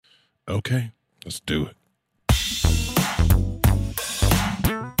Okay, let's do it.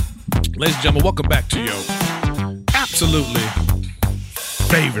 Ladies and gentlemen, welcome back to your absolutely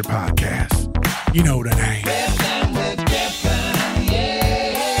favorite podcast. You know the name. Riffin with Griffin,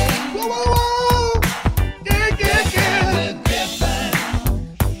 yeah. Whoa, whoa, whoa. Yeah, yeah, yeah. With Griffin.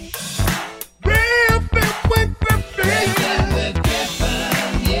 Riffin with Griffin. Riffin with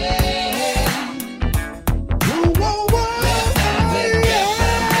Griffin, yeah. Whoa, whoa, whoa. Riffin with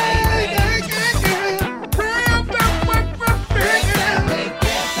Griffin, baby.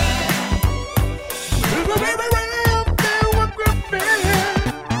 Riffin with Griffin.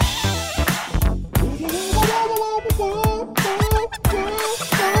 Riffin with Griffin.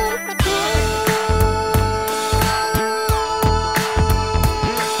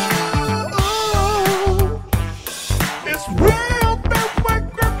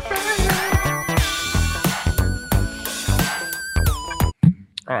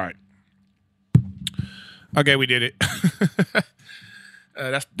 All right. Okay, we did it.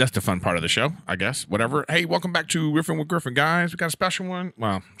 That's the fun part of the show, I guess. Whatever. Hey, welcome back to Riffin with Griffin, guys. We got a special one.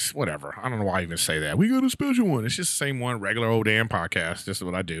 Well, whatever. I don't know why I even say that. We got a special one. It's just the same one, regular old damn podcast. This is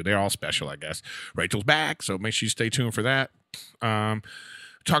what I do. They're all special, I guess. Rachel's back, so make sure you stay tuned for that.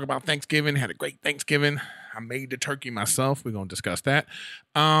 Talk about Thanksgiving. Had a great Thanksgiving. I made the turkey myself. We're going to discuss that.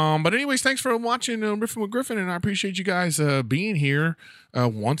 But anyways, thanks for watching Riffin with Griffin, and I appreciate you guys being here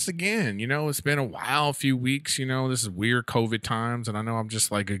once again. You know, it's been a while, a few weeks. You know, this is weird COVID times, and I know I'm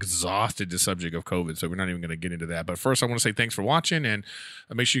just like exhausted the subject of COVID, so we're not even going to get into that. But first, I want to say thanks for watching, and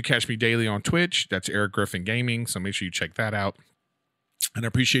make sure you catch me daily on Twitch. That's Eric Griffin Gaming, so make sure you check that out. And I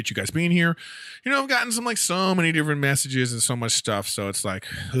appreciate you guys being here. You know, I've gotten so many different messages and so much stuff. So it's like,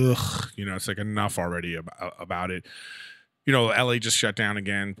 ugh, you know, it's like enough already about it. You know, LA just shut down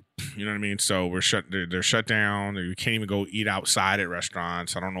again. You know what I mean? So they're shut down. You can't even go eat outside at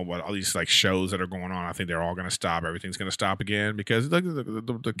restaurants. I don't know what all these like shows that are going on. I think they're all going to stop. Everything's going to stop again because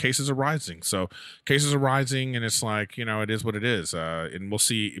the cases are rising. So cases are rising, and it's like, you know, it is what it is. And we'll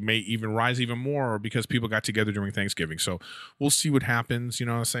see. It may even rise even more because people got together during Thanksgiving. So we'll see what happens. You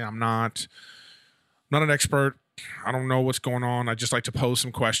know what I'm saying? I'm not an expert. I don't know what's going on. I just like to pose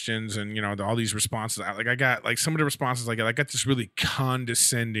some questions, and you know, all these responses. I got like some of the responses I got this really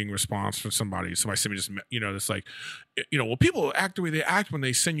condescending response from somebody. Somebody sent me just, you know, it's like, you know, well, people act the way they act when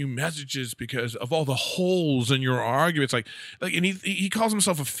they send you messages because of all the holes in your arguments. Like, and he calls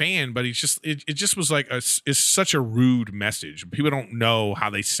himself a fan, but it just was like it's such a rude message. People don't know how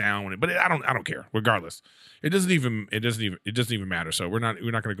they sound when it, but I don't care. Regardless. It doesn't even matter. So we're not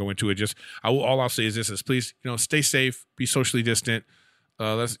going to go into it. Just all I'll say is this: is please, you know, stay safe, be socially distant.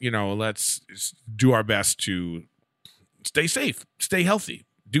 Let's do our best to stay safe, stay healthy,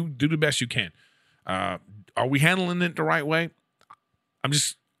 do the best you can. Are we handling it the right way?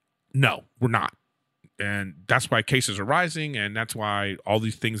 No, we're not, and that's why cases are rising, and that's why all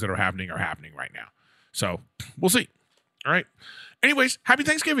these things that are happening right now. So we'll see. All right. Anyways, happy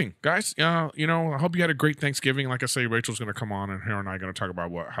Thanksgiving, guys. You know, I hope you had a great Thanksgiving. Like I say, Rachel's going to come on, and her and I are going to talk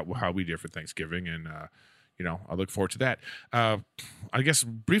about how we did for Thanksgiving, and you know, I look forward to that. I guess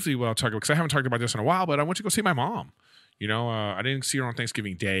briefly, what I'll talk about, because I haven't talked about this in a while, but I went to go see my mom. You know, I didn't see her on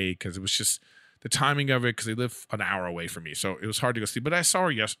Thanksgiving Day because it was just the timing of it, because they live an hour away from me, so it was hard to go see. But I saw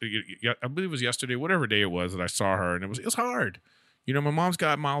her yesterday. I believe it was yesterday, whatever day it was that I saw her, and it was hard. You know, my mom's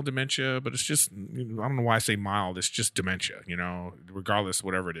got mild dementia, but it's just, I don't know why I say mild. It's just dementia, you know, regardless,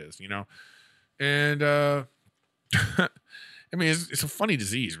 whatever it is, you know. And, I mean, it's a funny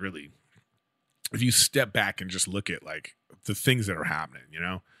disease, really, if you step back and just look at, like, the things that are happening, you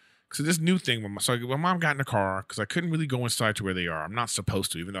know. So this new thing, when mom got in the car, because I couldn't really go inside to where they are. I'm not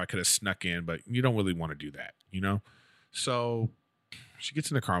supposed to, even though I could have snuck in, but you don't really want to do that, you know. So she gets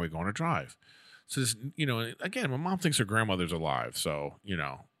in the car and we go on a drive. So, this, you know, again, my mom thinks her grandmother's alive. So, you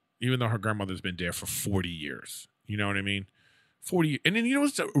know, even though her grandmother's been dead for 40 years, you know what I mean? 40. And then, you know,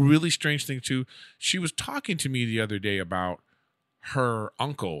 what's a really strange thing, too? She was talking to me the other day about her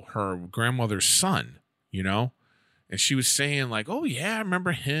uncle, her grandmother's son, you know? And she was saying, like, oh, yeah, I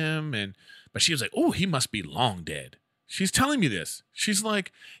remember him. But she was like, oh, he must be long dead. She's telling me this. She's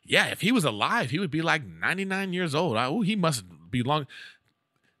like, yeah, if he was alive, he would be like 99 years old. Oh, he must be long.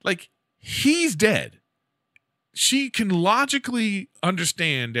 Like, he's dead. She can logically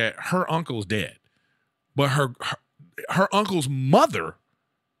understand that her uncle's dead, but her uncle's mother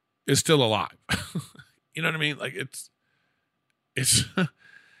is still alive. You know what I mean? Like it's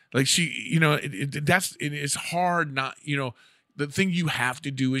like she, you know, it's hard not, you know, the thing you have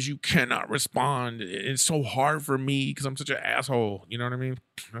to do is you cannot respond. It's so hard for me because I'm such an asshole. You know what I mean?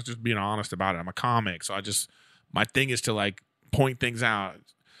 I'm just being honest about it. I'm a comic, so my thing is to like point things out.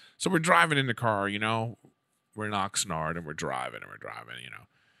 So we're driving in the car, you know, we're in Oxnard and we're driving, you know.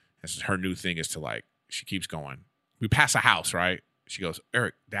 This is her new thing is to like, she keeps going. We pass a house, right? She goes,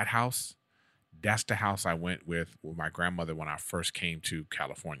 Eric, that house, that's the house I went with my grandmother when I first came to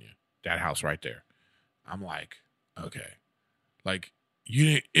California. That house right there. I'm like, okay. Like,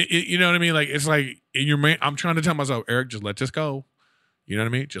 you know what I mean? Like, it's like in your man, I'm trying to tell myself, Eric, just let this go. You know what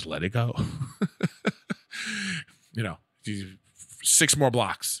I mean? Just let it go. You know, 6 more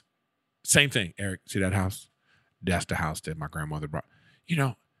blocks. Same thing. Eric, see that house? That's the house that my grandmother brought. You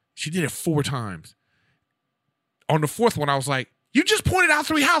know, she did it 4 times. On the 4th one, I was like, you just pointed out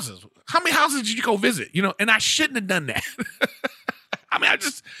 3 houses. How many houses did you go visit? You know, and I shouldn't have done that. I mean,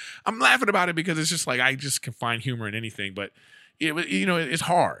 I'm laughing about it because it's just like, I just can find humor in anything, but you know, it's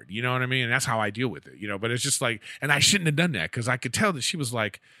hard, you know what I mean? And that's how I deal with it, you know, but it's just like, and I shouldn't have done that because I could tell that she was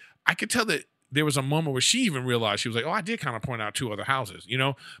like, I could tell that there was a moment where she even realized, she was like, oh, I did kind of point out 2 other houses, you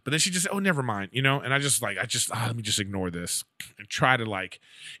know, but then she just said, oh, never mind, you know, and I just like, let me just ignore this and try to like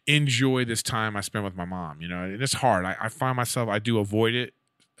enjoy this time I spend with my mom, you know, and it's hard. I find myself, I do avoid it,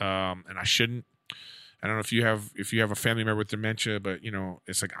 and I shouldn't. I don't know if you have a family member with dementia, but you know,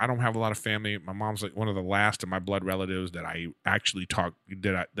 it's like I don't have a lot of family. My mom's like one of the last of my blood relatives that I actually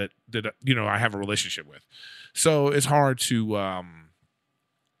that you know I have a relationship with. So it's hard to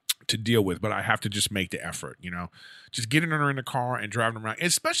deal with, but I have to just make the effort, you know, just getting her in the car and driving around,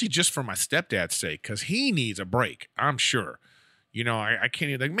 especially just for my stepdad's sake, because he needs a break, I'm sure. You know, I can't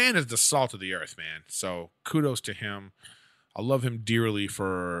even, like, man is the salt of the earth, man. So kudos to him. I love him dearly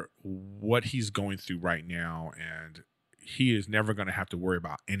for what he's going through right now, and he is never going to have to worry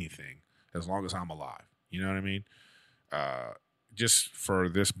about anything as long as I'm alive. You know what I mean? Just for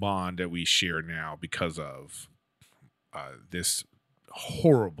this bond that we share now because of this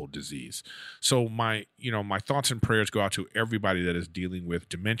horrible disease. So my thoughts and prayers go out to everybody that is dealing with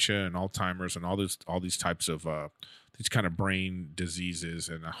dementia and Alzheimer's and all these types of these kind of brain diseases,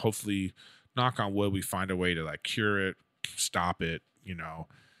 and hopefully, knock on wood, we find a way to like cure it. Stop it, you know.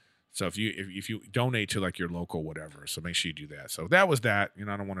 So if you donate to like your local whatever, so make sure you do that. So that was that. You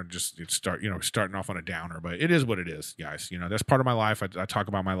know, I don't want to just starting off on a downer, but it is what it is, guys. You know, that's part of my life. I talk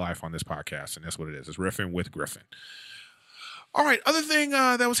about my life on this podcast, and that's what it is. It's Riffin with Griffin. All right, other thing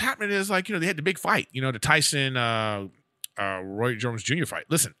that was happening is like, you know, they had the big fight. You know, the Tyson Roy Jones Jr. fight.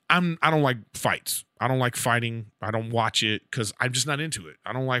 Listen, I don't like fights. I don't like fighting. I don't watch it because I'm just not into it.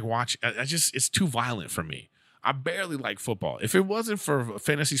 I don't like watch. It's too violent for me. I barely like football. If it wasn't for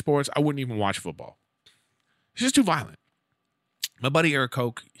fantasy sports, I wouldn't even watch football. It's just too violent. My buddy Eric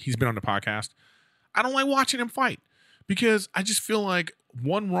Koch, he's been on the podcast. I don't like watching him fight because I just feel like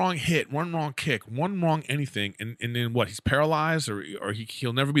one wrong hit, one wrong kick, one wrong anything, and then what? He's paralyzed or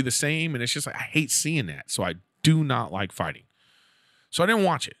he'll never be the same. And it's just like, I hate seeing that. So I do not like fighting. So I didn't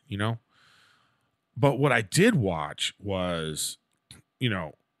watch it, you know. But what I did watch was, you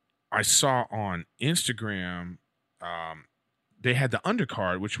know, I saw on Instagram, they had the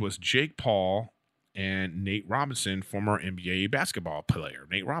undercard, which was Jake Paul and Nate Robinson, former NBA basketball player.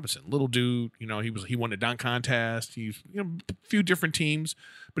 Nate Robinson, little dude, you know, he won the dunk contest. He's, you know, a few different teams,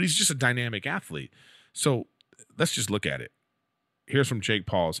 but he's just a dynamic athlete. So let's just look at it. Here's from Jake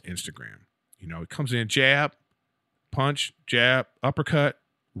Paul's Instagram. You know, it comes in jab, punch, jab, uppercut,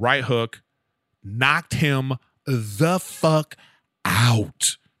 right hook, knocked him the fuck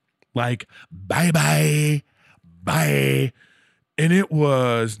out. Like, bye. And it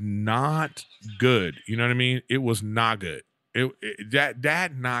was not good. You know what I mean? It was not good.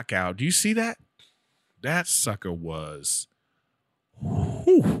 That knockout, do you see that? That sucker was,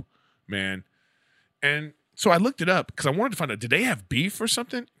 whew, man. And so I looked it up because I wanted to find out, did they have beef or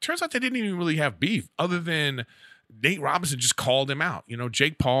something? Turns out they didn't even really have beef other than Nate Robinson just called him out. You know,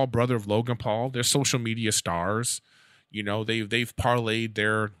 Jake Paul, brother of Logan Paul, they're social media stars. You know, they've parlayed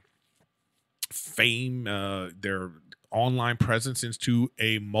their fame, their online presence into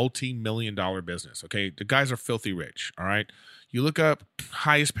a multi-million-dollar business. Okay, the guys are filthy rich. All right, you look up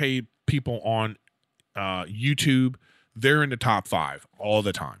highest paid people on YouTube, they're in the top 5 all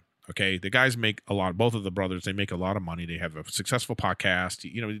the time. Okay, the guys make a lot. Both of the brothers, they make a lot of money. They have a successful podcast.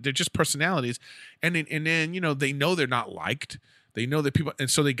 You know, they're just personalities, and then you know they know they're not liked. They know that people, and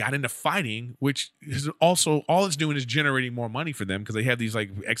so they got into fighting, which is also all it's doing is generating more money for them because they have these like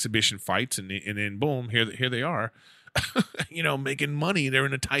exhibition fights, and then boom, here they are, you know, making money. They're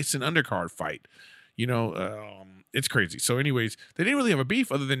in a Tyson undercard fight, you know, it's crazy. So, anyways, they didn't really have a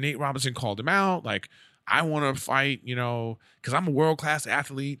beef other than Nate Robinson called him out, like, I want to fight, you know, because I'm a world class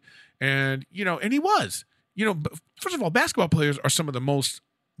athlete, and you know, and he was, you know, first of all, basketball players are some of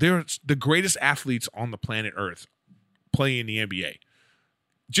they're the greatest athletes on the planet Earth. Play in the NBA.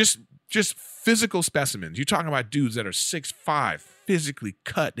 just physical specimens. You're talking about dudes that are 6'5", physically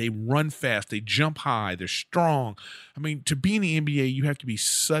cut. They run fast. They jump high. They're strong. I mean, to be in the NBA, you have to be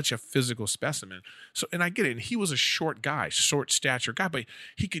such a physical specimen. So, and I get it. And he was a short guy, short stature guy, but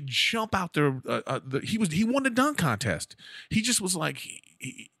he could jump out there. He won the dunk contest. He just was like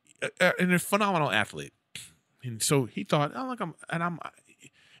a phenomenal athlete. And so he thought, oh, look, I'm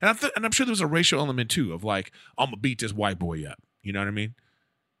sure there was a racial element too of like, I'm gonna beat this white boy up. You know what I mean?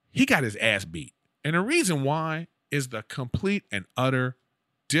 He got his ass beat. And the reason why is the complete and utter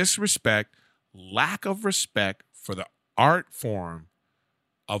disrespect, lack of respect for the art form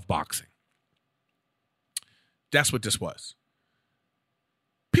of boxing. That's what this was.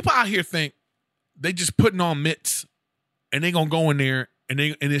 People out here think they just putting on mitts and they gonna go in there and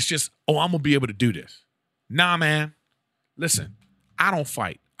it's just, oh, I'm gonna be able to do this. Nah, man. Listen, I don't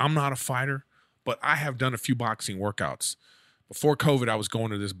fight. I'm not a fighter, but I have done a few boxing workouts. Before COVID, I was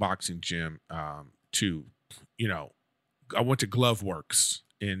going to this boxing gym I went to Glove Works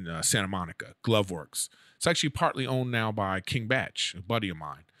in Santa Monica, Glove Works. It's actually partly owned now by King Batch, a buddy of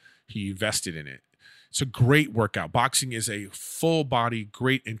mine. He invested in it. It's a great workout. Boxing is a full body,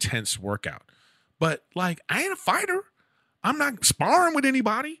 great, intense workout. But like, I ain't a fighter. I'm not sparring with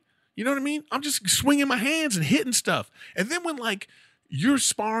anybody. You know what I mean? I'm just swinging my hands and hitting stuff. And then when like you're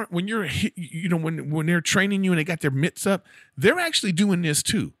sparring, when you're, when they're training you and they got their mitts up, they're actually doing this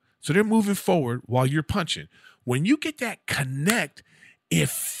too. So they're moving forward while you're punching. When you get that connect, it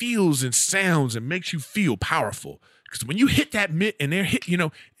feels and sounds and makes you feel powerful. Because when you hit that mitt and they're hit,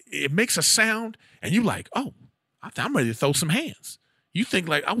 it makes a sound and you're like, oh, I'm ready to throw some hands. You think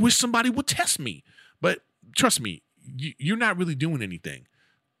like, I wish somebody would test me. But trust me, you're not really doing anything.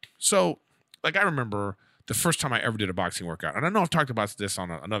 So like, I remember the first time I ever did a boxing workout, and I know I've talked about this on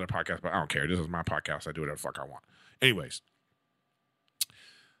another podcast, but I don't care. This is my podcast. I do whatever the fuck I want. Anyways,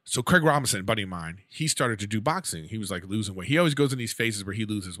 so Craig Robinson, a buddy of mine, he started to do boxing. He was like losing weight. He always goes in these phases where he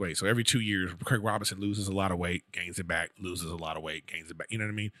loses weight. So every 2 years, Craig Robinson loses a lot of weight, gains it back, loses a lot of weight, gains it back. You know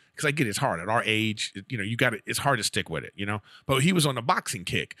what I mean? Because I get it's hard at our age. It's hard to stick with it. But he was on the boxing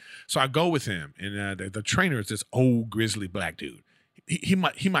kick, so I go with him, and the trainer is this old grizzly black dude. He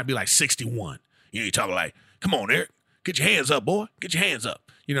might be like 61. You're talking like, come on, Eric, get your hands up, boy, get your hands up.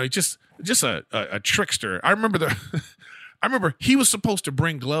 Just a trickster. I remember he was supposed to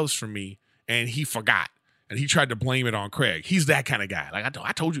bring gloves for me and he forgot and he tried to blame it on Craig. He's that kind of guy. Like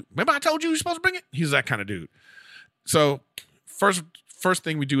I told you, remember I told you you're supposed to bring it? He's that kind of dude. So first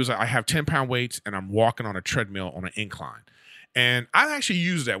thing we do is I have 10-pound weights and I'm walking on a treadmill on an incline. And I actually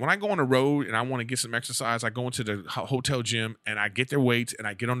use that when I go on the road and I want to get some exercise. I go into the hotel gym and I get their weights and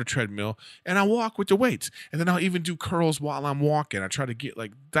I get on the treadmill and I walk with the weights. And then I'll even do curls while I'm walking. I try to get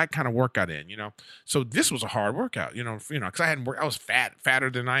like that kind of workout in, So this was a hard workout, because I hadn't worked. I was fatter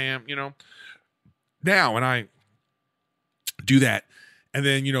than I am, now. And I do that. And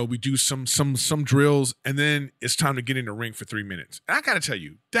then, we do some drills and then it's time to get in the ring for 3 minutes. And I got to tell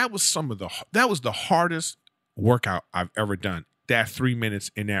you, that was the hardest workout I've ever done. That 3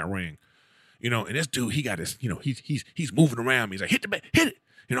 minutes in that ring, and this dude, he got his, he's moving around me. He's like, hit the bat, hit it.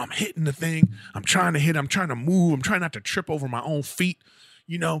 I'm hitting the thing. I'm trying to hit. I'm trying to move. I'm trying not to trip over my own feet,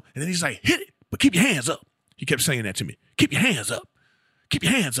 and then he's like, hit it, but keep your hands up. He kept saying that to me. Keep your hands up. Keep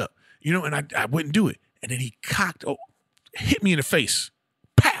your hands up. And I wouldn't do it. And then he hit me in the face.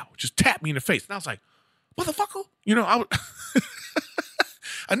 Pow, just tapped me in the face. And I was like, motherfucker,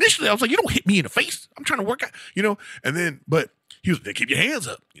 initially, I was like, you don't hit me in the face. I'm trying to work out, and then, but he was like, keep your hands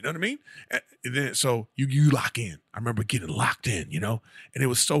up. You know what I mean? And then, so you lock in. I remember getting locked in, and it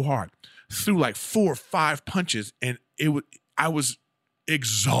was so hard. Threw like 4 or 5 punches and I was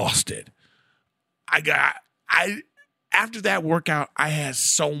exhausted. After that workout, I had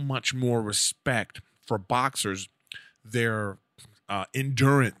so much more respect for boxers, their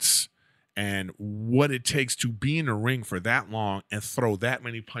endurance, and what it takes to be in the ring for that long and throw that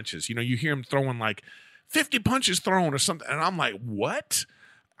many punches. You hear him throwing like 50 punches thrown or something. And I'm like, what?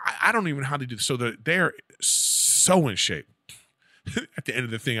 I don't even know how to do this. So they're so in shape. At the end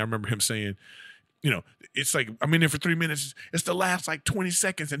of the thing, I remember him saying, it's like, I'm in there for 3 minutes. It's the last like 20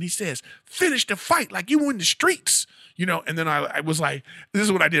 seconds. And he says, finish the fight like you were in the streets, And then I was like, this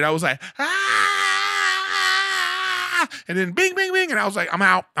is what I did. I was like, and then bing, bing, bing. And I was like, I'm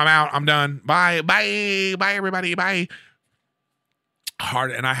out. I'm done. Bye, everybody. Bye.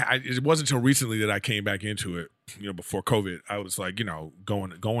 Hard. And it wasn't until recently that I came back into it, before COVID. I was like,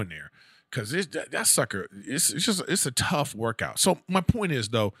 going there. Cause that sucker, it's a tough workout. So my point is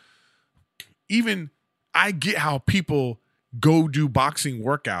though, even I get how people go do boxing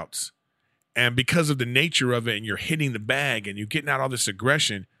workouts And because of the nature of it, and you're hitting the bag and you're getting out all this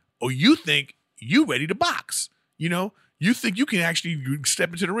aggression, or you think you ready to box, you think you can actually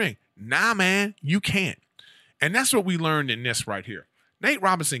step into the ring. Nah, man, you can't. And that's what we learned in this right here. Nate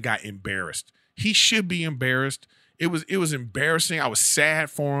Robinson got embarrassed. He should be embarrassed. It was embarrassing. I was sad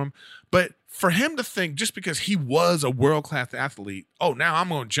for him. But for him to think just because he was a world-class athlete, oh, now I'm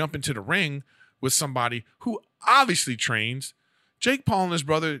going to jump into the ring with somebody who obviously trains. Jake Paul and his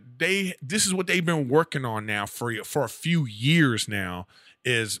brother, this is what they've been working on now for a few years now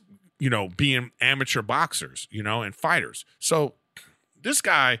is, being amateur boxers, and fighters. So this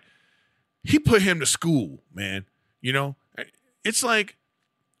guy, he put him to school, man. It's like,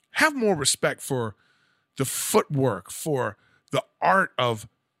 have more respect for the footwork, for the art of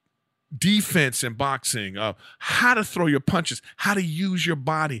defense in boxing, of how to throw your punches, how to use your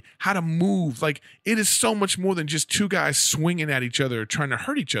body, how to move. Like, it is so much more than just two guys swinging at each other, trying to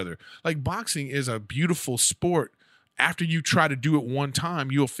hurt each other. Like, boxing is a beautiful sport. After you try to do it one time,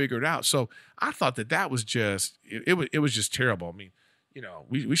 you'll figure it out. So I thought that was just, it was just terrible. I mean,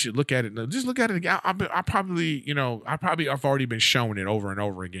 we should look at it. Just look at it again. I probably I've already been showing it over and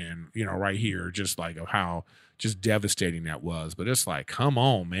over again, right here, just like of how just devastating that was. But it's like, come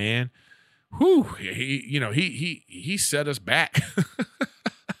on, man. Whew. He set us back.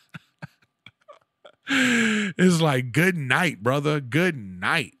 It's like, good night, brother. Good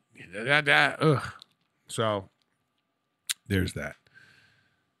night. So there's that.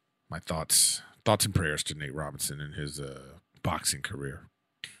 My thoughts and prayers to Nate Robinson and his boxing career.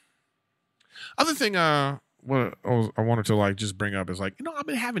 Other thing what I wanted to just bring up is I've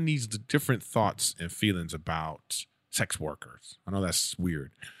been having these different thoughts and feelings about sex workers. I know that's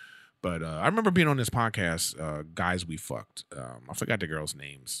weird, but I remember being on this podcast, Guys We Fucked. I forgot the girls'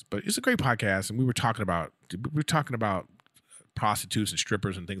 names, but it's a great podcast, and we were talking about prostitutes and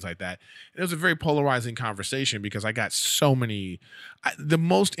strippers and things like that. And it was a very polarizing conversation because I got so many, the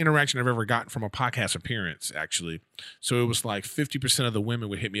most interaction I've ever gotten from a podcast appearance, actually. So it was like 50% of the women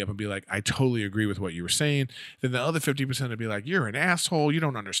would hit me up and be like, I totally agree with what you were saying. Then the other 50% would be like, you're an asshole. You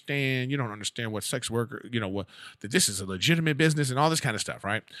don't understand what sex worker, that this is a legitimate business and all this kind of stuff,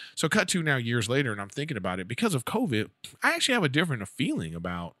 right? So cut to now years later, and I'm thinking about it because of COVID. I actually have a different feeling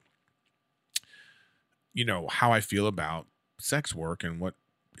about, how I feel about sex work and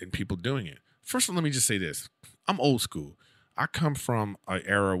people doing it. First of all, let me just say this. I'm old school. I come from an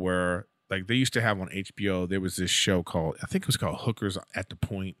era where they used to have on HBO, there was this show called, I think it was called Hookers at the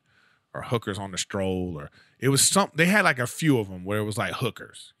Point or Hookers on the Stroll, or it was they had a few of them where it was like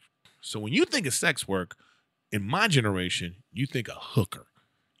hookers. So when you think of sex work in my generation, you think of hooker.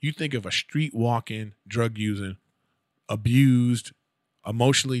 You think of a street walking, drug using, abused,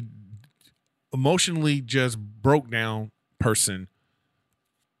 emotionally just broke down person,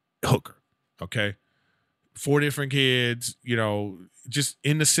 hooker. Okay, 4 different kids, just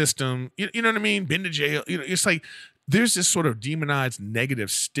in the system, you know what I mean, been to jail. It's like there's this sort of demonized negative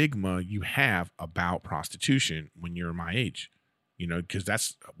stigma you have about prostitution when you're my age, because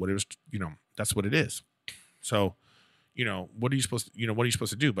that's what it was, that's what it is. So what are you supposed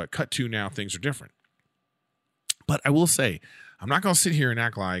to do? But cut to now, things are different. But I will say, I'm not going to sit here and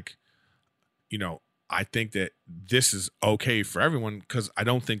act like I think that this is okay for everyone, because I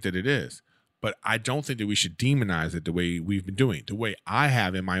don't think that it is. But I don't think that we should demonize it the way we've been doing, the way I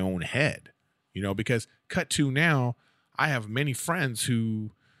have in my own head, because cut to now, I have many friends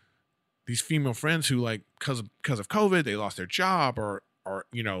these female friends who because of COVID, they lost their job or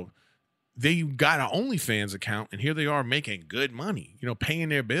they got an OnlyFans account, and here they are making good money, paying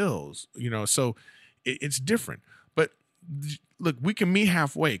their bills, so it's different. But look, we can meet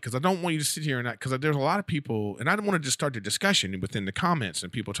halfway, because I don't want you to sit here because there's a lot of people, and I don't want to just start the discussion within the comments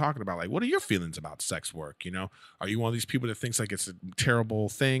and people talking about what are your feelings about sex work? Are you one of these people that thinks it's a terrible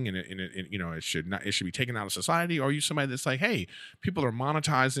thing and it should be taken out of society? Or are you somebody that's like, hey, people are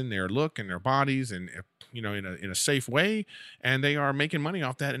monetizing their look and their bodies and in a safe way, and they are making money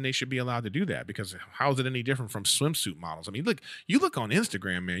off that, and they should be allowed to do that, because how is it any different from swimsuit models? I mean, look, you look on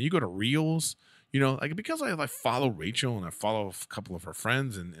Instagram, man, you go to Reels. Because I follow Rachel and I follow a couple of her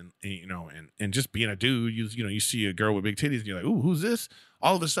friends and just being a dude, you see a girl with big titties and you're like, ooh, who's this?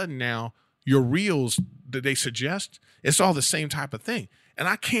 All of a sudden now your reels that they suggest, it's all the same type of thing. And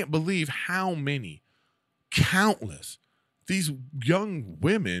I can't believe how many countless these young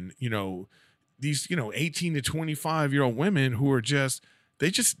women, these 18 to 25-year-old women who are just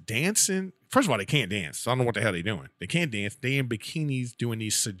dancing. First of all, they can't dance. So I don't know what the hell they're doing. They can't dance. They in bikinis doing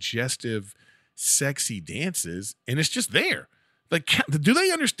these suggestive, sexy dances, and it's just there. Do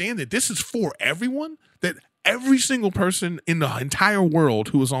they understand that this is for everyone? That Every single person in the entire world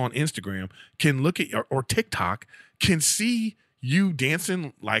who is on Instagram can look at or TikTok can see you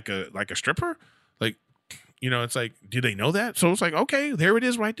dancing like a stripper. Like, it's like, do they know that? So it's like, okay, there it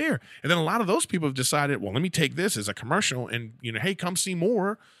is right there. And then a lot of those people have decided, well, let me take this as a commercial and, hey, come see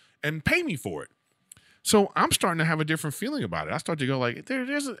more and pay me for it. So I'm starting to have a different feeling about it. I start to go like,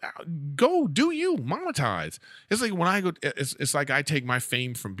 go do you monetize. It's like when I go, it's like I take my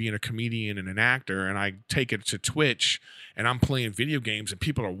fame from being a comedian and an actor and I take it to Twitch and I'm playing video games and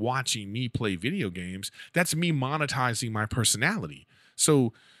people are watching me play video games. That's me monetizing my personality.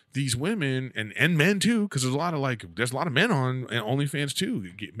 So these women and men too, because there's a lot of men on OnlyFans too,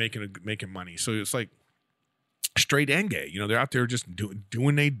 making money. So it's like straight and gay, they're out there just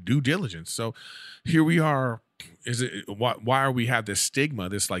doing their due diligence. So here we are. Why are we have this stigma,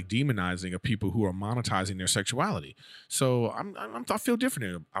 this like demonizing of people who are monetizing their sexuality? So I feel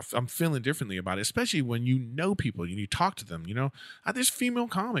different. I'm feeling differently about it, especially when people and you talk to them. There's female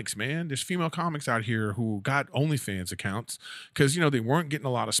comics, man. There's female comics out here who got OnlyFans accounts because they weren't getting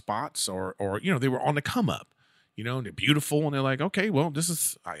a lot of spots or they were on the come up. They're beautiful and they're like, okay, well,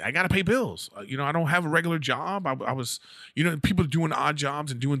 I got to pay bills. I don't have a regular job. I was, people doing odd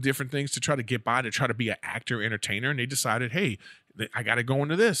jobs and doing different things to try to get by, to try to be an actor, entertainer. And they decided, hey, I got to go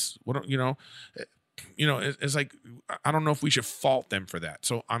into this. It's like, I don't know if we should fault them for that.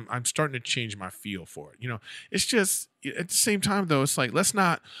 So I'm starting to change my feel for it. It's just at the same time though, it's like, let's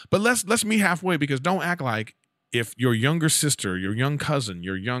meet halfway, because don't act like if your younger sister, your young cousin,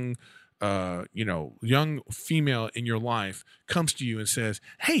 your young female in your life comes to you and says,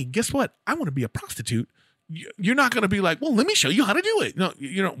 hey, guess what? I want to be a prostitute. You're not going to be like, well, let me show you how to do it. No,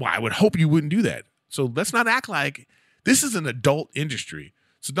 well, I would hope you wouldn't do that. So let's not act like this is an adult industry.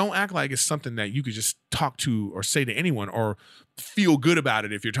 So don't act like it's something that you could just talk to or say to anyone or feel good about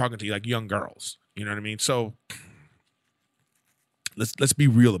it if you're talking to like young girls. You know what I mean? So let's be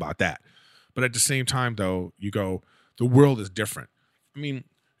real about that. But at the same time, though, the world is different. I mean,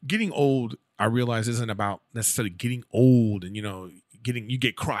 getting old, I realize, isn't about necessarily getting old and, you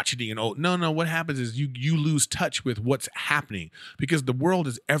get crotchety and old. No. What happens is you lose touch with what's happening, because the world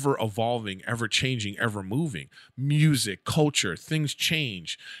is ever evolving, ever changing, ever moving. Music, culture, things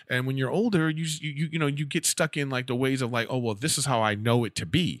change. And when you're older, you get stuck in like the ways of like, oh, well, this is how I know it to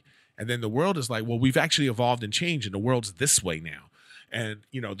be. And then the world is like, well, we've actually evolved and changed and the world's this way now. And,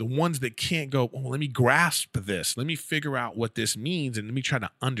 the ones that can't go, oh, let me grasp this. Let me figure out what this means and let me try to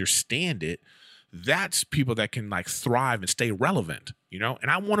understand it. That's people that can like thrive and stay relevant, and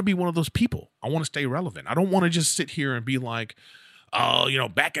I want to be one of those people. I want to stay relevant. I don't want to just sit here and be like, oh,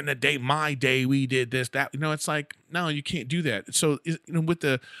 back in the day, my day, we did this, that, it's like, no, you can't do that. So,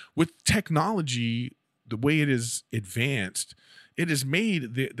 with technology, the way it is advanced, it has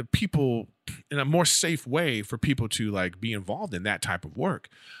made the people in a more safe way for people to like be involved in that type of work.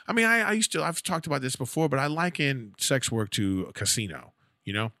 I mean, I've talked about this before, but I liken sex work to a casino.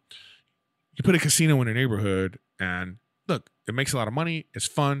 You put a casino in a neighborhood and look, it makes a lot of money. It's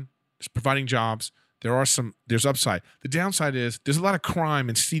fun. It's providing jobs. There's upside. The downside is there's a lot of crime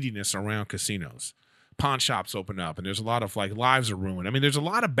and seediness around casinos. Pawn shops open up and there's a lot of like lives are ruined. I mean, there's a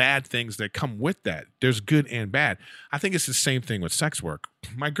lot of bad things that come with that. There's good and bad. I think it's the same thing with sex work.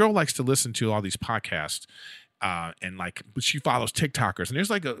 My girl likes to listen to all these podcasts and like she follows TikTokers,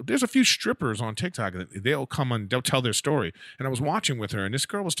 and there's a few strippers on TikTok that they'll come and they'll tell their story. And I was watching with her and this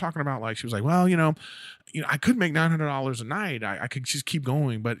girl was talking about like, she was like, well, I could make $900 a night. I could just keep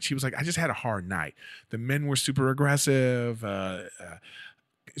going. But she was like, I just had a hard night. The men were super aggressive. The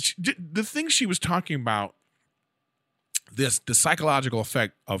thing she was talking about, the psychological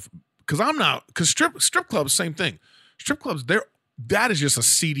effect of, because strip clubs, same thing. Strip clubs, that is just a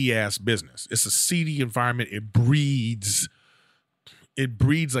seedy ass business. It's a seedy environment. It breeds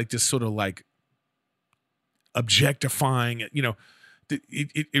like this sort of like objectifying,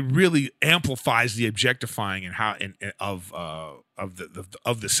 it really amplifies the objectifying and how of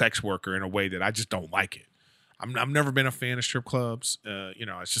the sex worker in a way that I just don't like it. I've never been a fan of strip clubs.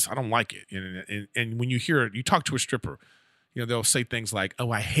 It's just, I don't like it. And when you hear it, you talk to a stripper, they'll say things like, oh,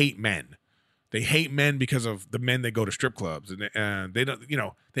 I hate men. They hate men because of the men that go to strip clubs, and they don't,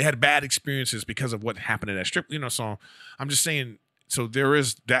 they had bad experiences because of what happened at that strip, so I'm just saying, so there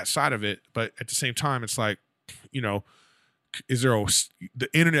is that side of it. But at the same time, it's like, the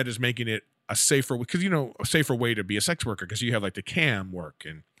internet is making it a safer, because, a safer way to be a sex worker, because you have like the cam work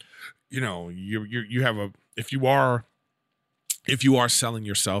and, you have if you are selling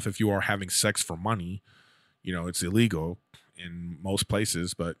yourself, if you are having sex for money, it's illegal in most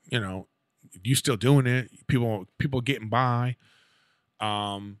places, but you still doing it. People getting by.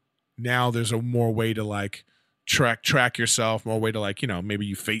 Now there's a more way to like track yourself, more way to like,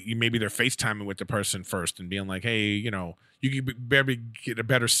 maybe maybe they're FaceTiming with the person first and being like, hey, you could barely get a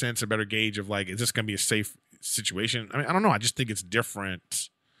better sense, a better gauge of like, is this going to be a safe situation? I mean, I don't know. I just think it's different.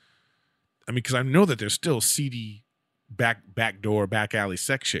 I mean, because I know that there's still seedy backdoor, back alley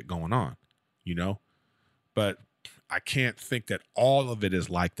sex shit going on, but I can't think that all of it is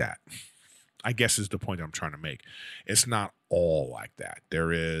like that. I guess is the point I'm trying to make. It's not all like that.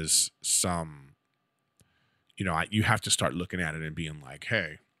 There is some, you have to start looking at it and being like,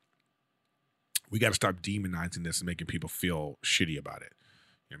 hey, we got to start demonizing this and making people feel shitty about it.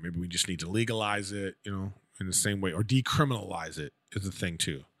 Maybe we just need to legalize it, in the same way, or decriminalize it is the thing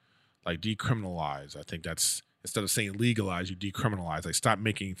too. Like decriminalize. I think that's, instead of saying legalize, you decriminalize. Like stop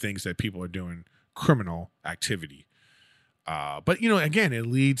making things that people are doing criminal activity. But again, it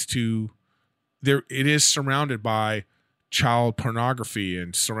leads to it is surrounded by child pornography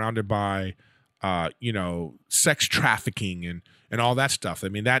and surrounded by, sex trafficking and all that stuff. I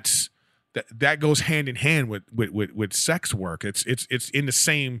mean, that goes hand in hand with sex work. It's in the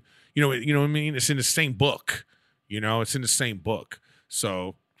same, what I mean? It's in the same book, it's in the same book.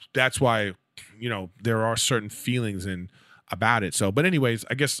 So that's why, there are certain feelings about it. So, but anyways,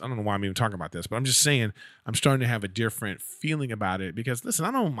 I guess I don't know why I'm even talking about this, but I'm just saying I'm starting to have a different feeling about it because listen,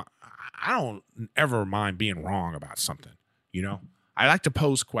 I don't ever mind being wrong about something. I like to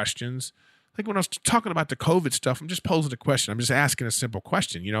pose questions. Like when I was talking about the COVID stuff, I'm just posing a question. I'm just asking a simple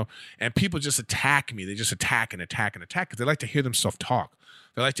question, and people just attack me. They just attack and attack and attack because they like to hear themselves talk.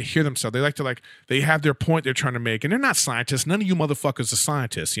 They like to hear themselves. They like to they have their point they're trying to make, and they're not scientists. None of you motherfuckers are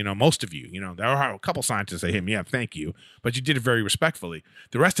scientists. Most of you, there are a couple scientists that hit me up. Thank you, but you did it very respectfully.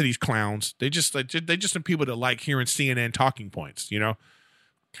 The rest of these clowns, they just are people that like hearing CNN talking points.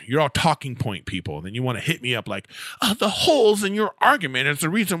 You're all talking point people. Then you want to hit me up like, the holes in your argument is the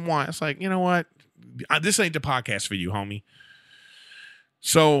reason why. It's like, you know what? This ain't the podcast for you, homie.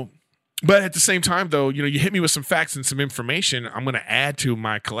 So, but at the same time, though, you hit me with some facts and some information. I'm going to add to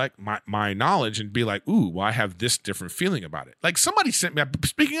my knowledge and be like, ooh, well, I have this different feeling about it. Like somebody sent me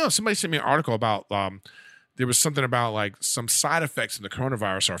an article about, there was something about like some side effects of the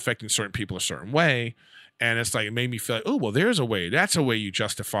coronavirus are affecting certain people a certain way. And it's like, it made me feel like, oh, well, there's a way. That's a way you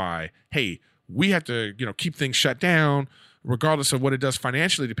justify, hey, we have to, keep things shut down regardless of what it does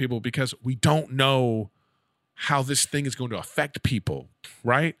financially to people because we don't know how this thing is going to affect people,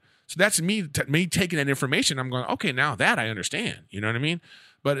 right? So that's me taking that information. I'm going, okay, now that I understand. You know what I mean?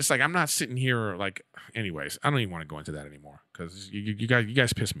 But it's like, I'm not sitting here like, anyways, I don't even want to go into that anymore because you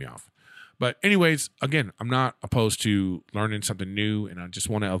guys piss me off. But anyways, again, I'm not opposed to learning something new, and I just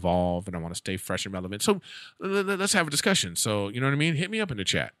want to evolve, and I want to stay fresh and relevant. So let's have a discussion. So you know what I mean? Hit me up in the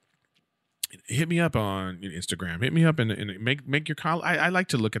chat. Hit me up on Instagram. Hit me up and make your call. I like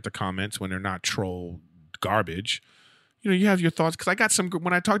to look at the comments when they're not troll garbage. You have your thoughts because I got some.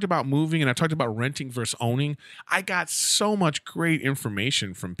 When I talked about moving and I talked about renting versus owning, I got so much great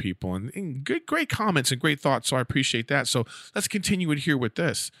information from people and great comments and great thoughts. So I appreciate that. So let's continue it here with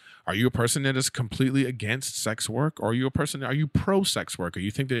this. Are you a person that is completely against sex work, or are you pro sex work, or you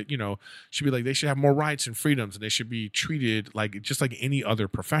think that should be like they should have more rights and freedoms and they should be treated like just like any other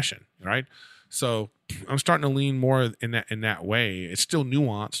profession, right? So I'm starting to lean more in that way. It's still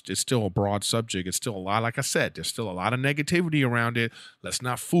nuanced. It's still a broad subject. It's still a lot, like I said, there's still a lot of negativity around it. Let's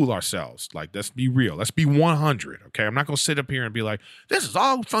not fool ourselves. Like, let's be real. Let's be 100. Okay. I'm not going to sit up here and be like, this is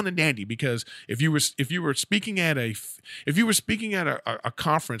all fun and dandy, because if you were speaking at a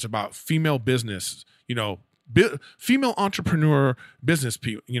conference about female business, female entrepreneur business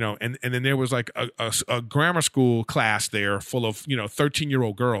people, and then there was like a grammar school class there full of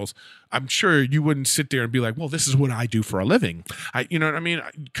 13-year-old girls. I'm sure you wouldn't sit there and be like, well, this is what I do for a living. You know what I mean?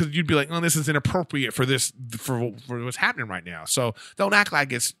 Because you'd be like, oh, this is inappropriate for what's happening right now. So don't act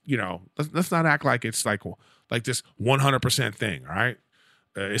like it's let's not act like it's like this 100% thing. All right.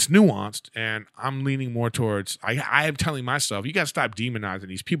 It's nuanced, and I'm leaning more towards, I am telling myself, you got to stop demonizing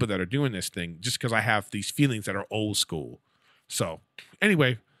these people that are doing this thing just because I have these feelings that are old school. So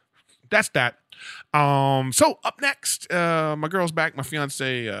anyway, that's that. So up next, my girl's back, my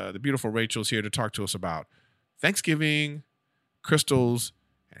fiance, the beautiful Rachel's here to talk to us about Thanksgiving, crystals,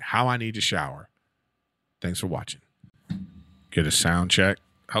 and how I need to shower. Thanks for watching. Get a sound check.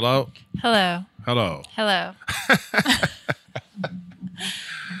 Hello? Hello. Hello. Hello.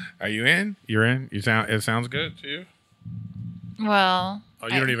 Are you in? You're in? It sounds good to you? Well, oh,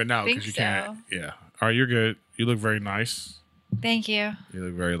 you don't even know because you can't. Yeah. All right, you're good. You look very nice. Thank you. You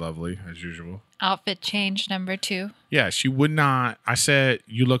look very lovely, as usual. Outfit change number 2. Yeah, she would not. I said,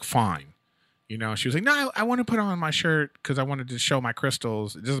 you look fine. She was like, no, I want to put on my shirt because I wanted to show my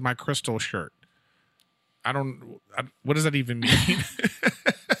crystals. This is my crystal shirt. what does that even mean?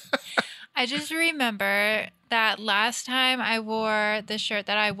 I just remember that last time I wore the shirt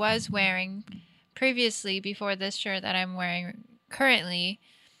that I was wearing previously, before this shirt that I'm wearing currently,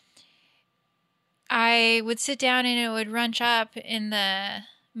 I would sit down and it would runch up in the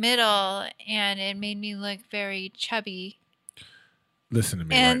middle and it made me look very chubby. Listen to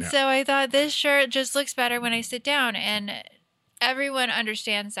me And right now. so I thought this shirt just looks better when I sit down, and everyone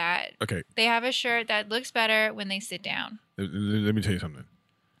understands that. Okay, They have a shirt that looks better when they sit down. let me tell you something.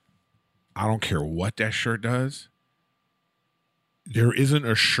 I don't care what that shirt does. There isn't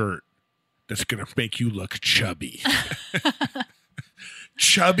a shirt that's going to make you look chubby.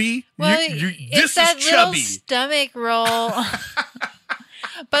 Chubby? Well, This it's that is little chubby. stomach roll.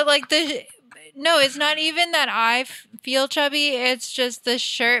 But like no, it's not even that I feel chubby. It's just the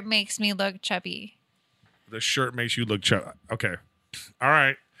shirt makes me look chubby. The shirt makes you look chubby. Okay. All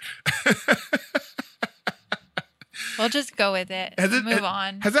right. We'll just go with it. Move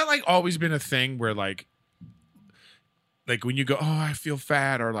on. Has that like always been a thing where like when you go, oh, I feel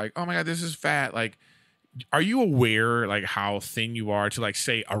fat, or like, oh my God, this is fat. Like, are you aware like how thin you are to like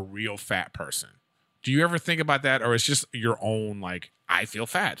say a real fat person? Do you ever think about that? Or it's just your own, like, I feel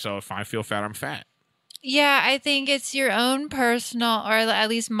fat. So if I feel fat, I'm fat. Yeah, I think it's your own personal, or at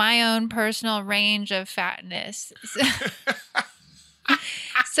least my own personal range of fatness.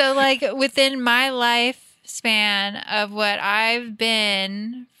 So like within my lifespan of what I've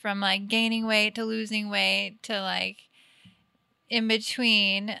been, from like gaining weight to losing weight to like in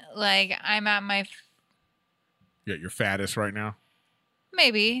between, like I'm at my Yeah, you're fattest right now.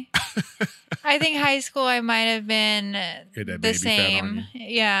 maybe. I think high school I might have been that the baby fat on same.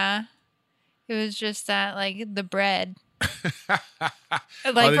 Yeah. It was just that like the bread. Like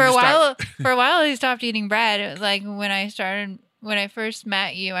then for a you while I stopped eating bread. Like when I first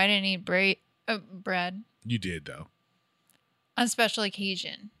met you, I didn't eat bread You did though. on special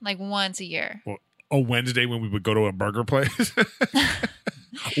occasion, like once a year. Well, a Wednesday when we would go to a burger place.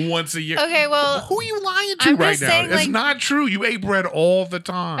 Once a year. Okay, well, who are you lying to I'm right just now? saying, It's like- not true. You ate bread all the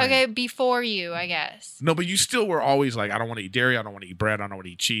time. okay, before you, I guess. No, but you still were always like, I don't want to eat dairy. I don't want to eat bread. I don't want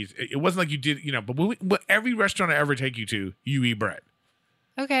to eat cheese. It wasn't like you did, but every restaurant I ever take you to, you eat bread.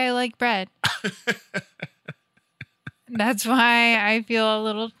 Okay, I like bread. That's why I feel a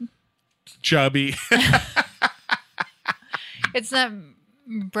little. Chubby. It's not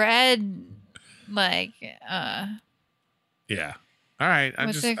bread, like. Yeah. All right. I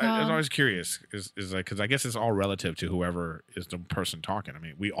What's was it called? always curious. Is like, because I guess it's all relative to whoever is the person talking. I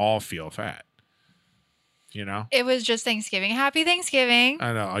mean, we all feel fat. You know? It was just Thanksgiving. Happy Thanksgiving.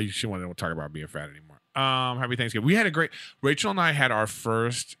 I know. You shouldn't want to talk about being fat anymore. Happy Thanksgiving. We had a great. Rachel and I had our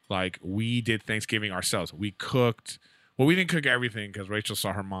first, like, we did Thanksgiving ourselves. We cooked. Well, we didn't cook everything because Rachel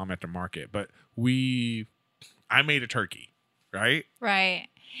saw her mom at the market, but I made a turkey, right? Right.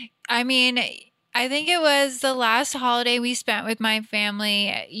 I mean, I think it was the last holiday we spent with my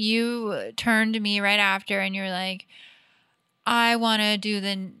family. You turned to me right after and you're like, I want to do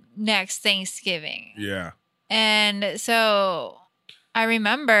the next Thanksgiving. Yeah. And so I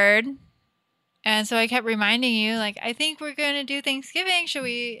remembered. And so I kept reminding you, like, I think we're going to do Thanksgiving. Should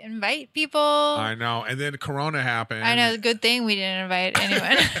we invite people? I know. And then Corona happened. I know. Good thing we didn't invite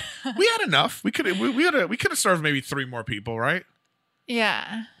anyone. We had enough. We could have served maybe 3 more people, right?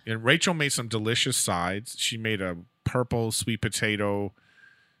 Yeah. And Rachel made some delicious sides. She made a purple sweet potato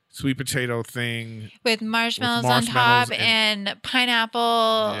thing. With marshmallows, With on top marshmallows and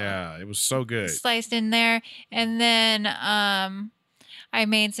pineapple Yeah, it was so good. sliced in there. And then I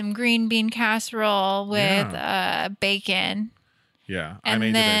made some green bean casserole with bacon. Yeah, I And made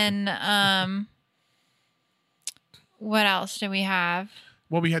the bacon. then what else do we have?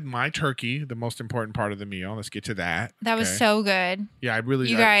 Well, we had my turkey, the most important part of the meal. Let's get to that. That was Okay. so good. Yeah, I really.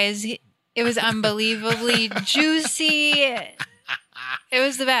 You guys, it was unbelievably juicy. It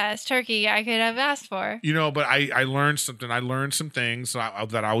was the best turkey I could have asked for. But I learned something. I learned some things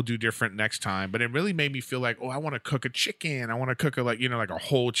that I will do different next time. But it really made me feel like, oh, I want to cook a chicken. I want to cook like a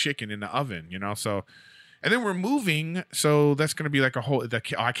whole chicken in the oven. So, and then we're moving, so that's gonna be like a whole.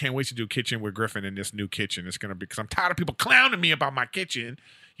 I can't wait to do kitchen with Griffin in this new kitchen. It's gonna be because I'm tired of people clowning me about my kitchen.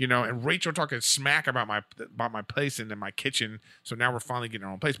 And Rachel talking smack about my place and then my kitchen. So now we're finally getting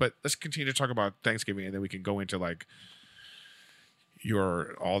our own place. But let's continue to talk about Thanksgiving, and then we can go into like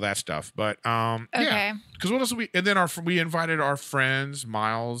all that stuff. But Okay. yeah, because what else and then we invited our friends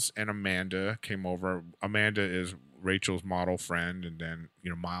Miles and Amanda came over. Amanda is Rachel's model friend, and then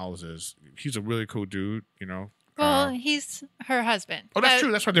Miles he's a really cool dude. Well, he's her husband. Oh, that's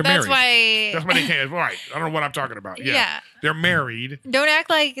true. That's why they're That's married. why. That's why they can't. Right. I don't know what I'm talking about. Yeah. Yeah. They're married. Don't act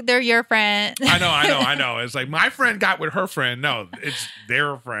like they're your friend. I know. It's like my friend got with her friend. No, it's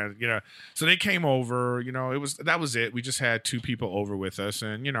their friend, So they came over, that was it. We just had 2 people over with us,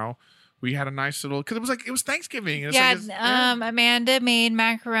 and we had a nice little, because it was Thanksgiving. It's Yeah, like Amanda made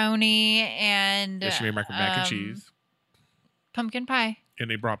macaroni and she made mac and cheese. Pumpkin pie. And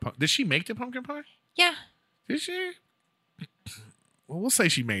they brought did she make the pumpkin pie? Yeah. Did she? Well, we'll say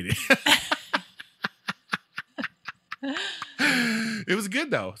she made it. It was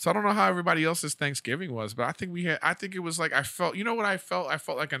good though. So I don't know how everybody else's Thanksgiving was, but I think it was like, I felt, you know what I felt? I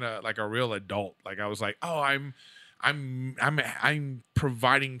felt like a real adult. Like I was like, oh, I'm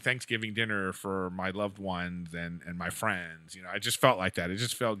providing Thanksgiving dinner for my loved ones and my friends. I just felt like that. It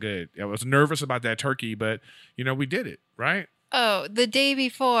just felt good. I was nervous about that turkey, but we did it, right? Oh, the day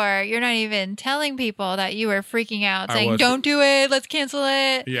before, you're not even telling people that you were freaking out, I saying, was. "Don't do it. Let's cancel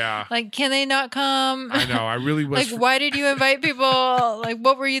it." Yeah. Like, can they not come? I know. I really was. Like, why did you invite people? Like,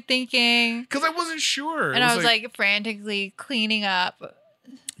 what were you thinking? Because I wasn't sure. And I was like frantically cleaning up.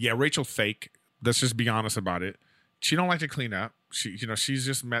 Yeah, Rachel fake. Let's just be honest about it. She don't like to clean up. She's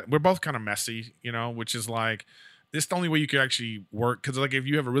just we're both kind of messy, which is like, it's the only way you could actually work. Because like if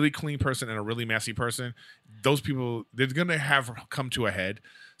you have a really clean person and a really messy person, those people, they're gonna have come to a head.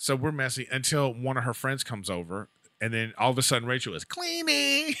 So we're messy until one of her friends comes over, and then all of a sudden Rachel is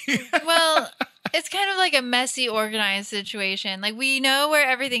cleaning. Well, it's kind of like a messy, organized situation. Like we know where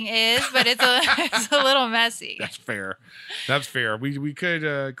everything is, but it's a little messy. That's fair. That's fair. We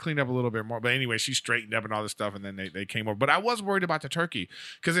could clean up a little bit more. But anyway, she straightened up and all this stuff, and then they came over. But I was worried about the turkey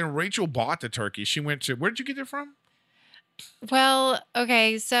because then Rachel bought the turkey. She went to, where did you get it from? Well,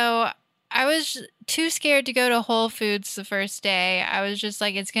 okay, so I was too scared to go to Whole Foods the first day. I was just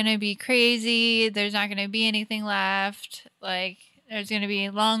like, it's going to be crazy. There's not going to be anything left. Like, there's going to be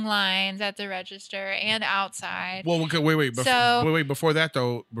long lines at the register and outside. Well, okay, wait. Before that,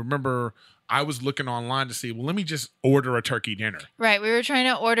 though, remember, I was looking online to see, well, let me just order a turkey dinner. Right. We were trying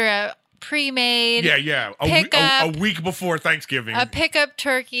to order a pre-made. Yeah. A week before Thanksgiving. A pickup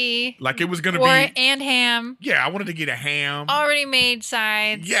turkey. Like it was going to be. And ham. Yeah, I wanted to get a ham. Already made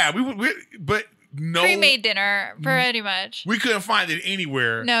sides. Yeah, but no. Pre-made dinner, pretty much. We couldn't find it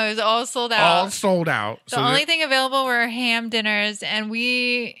anywhere. No, it was all sold out. All sold out. The only thing available were ham dinners, and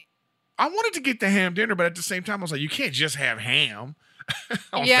I wanted to get the ham dinner, but at the same time, I was like, you can't just have ham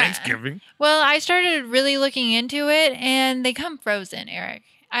on Thanksgiving. Well, I started really looking into it, and they come frozen, Eric.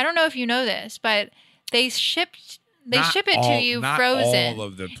 I don't know if you know this, but they ship it to you frozen. All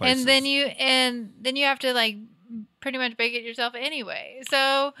of the places. And then you have to like pretty much bake it yourself anyway.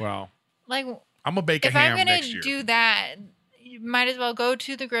 So like I'm gonna bake a ham next year. If I'm gonna do that, you might as well go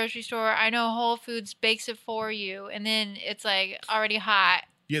to the grocery store. I know Whole Foods bakes it for you, and then it's like already hot.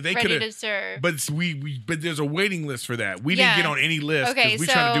 Yeah, they ready could to serve. But but there's a waiting list for that. We didn't get on any list because we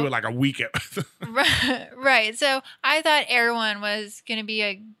tried to do it like a week. Right. So I thought Erewhon was going to be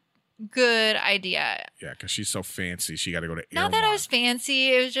a good idea. Yeah, because she's so fancy. She got to go to Erewhon. Not that I was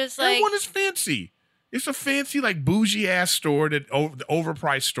fancy. It was just like... Erewhon is fancy. It's a fancy, like, bougie-ass store, the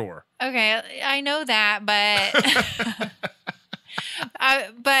overpriced store. Okay, I know that, but...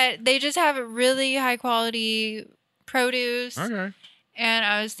 but they just have really high-quality produce. Okay. And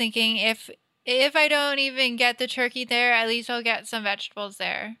I was thinking, if I don't even get the turkey there, at least I'll get some vegetables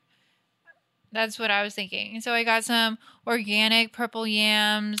there. That's what I was thinking. And so I got some organic purple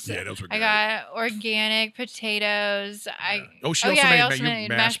yams. Yeah, those were good. I got organic potatoes. I also made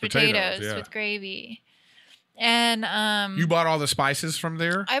mashed potatoes with gravy. And you bought all the spices from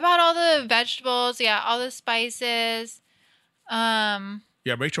there? I bought all the vegetables. Yeah, all the spices.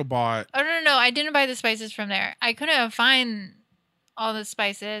 Yeah, Rachel bought. Oh no! I didn't buy the spices from there. I couldn't find all the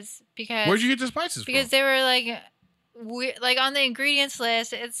spices because. Where'd you get the spices from? Because they were like on the ingredients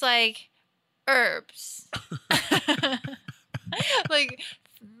list. It's like herbs, like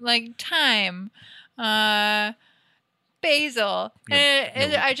thyme, basil.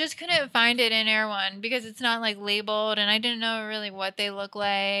 And I just couldn't find it in Erewhon because it's not like labeled, and I didn't know really what they look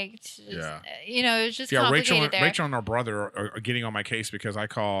like. It was just complicated. Rachel and her brother are getting on my case because I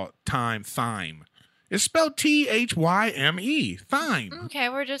call thyme. It's spelled Thyme. Thyme. Okay,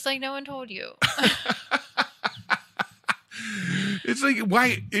 we're just like no one told you. It's like,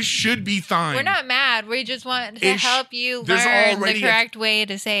 why? It should be thyme. We're not mad. We just want to help you learn the correct way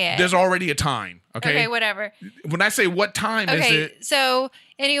to say it. There's already a time. Okay, whatever. When I say what time is it? Okay, so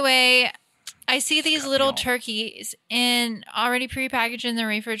anyway, I see these little turkeys already prepackaged in the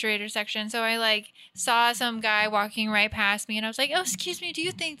refrigerator section. So I saw some guy walking right past me, and I was like, "Oh, excuse me, do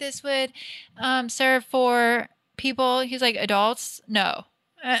you think this would serve for people? He's like, adults? No.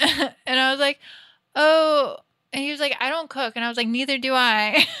 And I was like, oh. And he was like, I don't cook. And I was like, neither do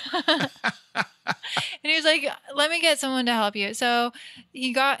I. And he was like, let me get someone to help you. So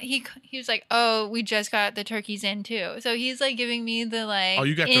he was like, oh, we just got the turkeys in too. So he's like giving me the like Oh,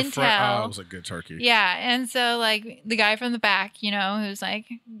 you got intel. the it was a good turkey. Yeah. And so like the guy from the back, who's like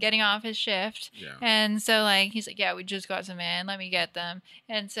getting off his shift. Yeah. And so like he's like, yeah, we just got some in. Let me get them.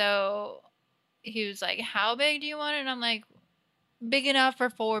 And so he was like, how big do you want it? And I'm like, big enough for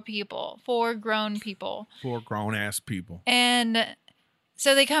 4 people, 4 grown people. 4 grown ass people. And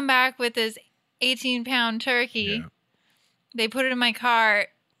so they come back with this 18-pound turkey. Yeah. They put it in my cart,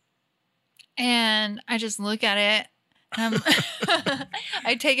 and I just look at it.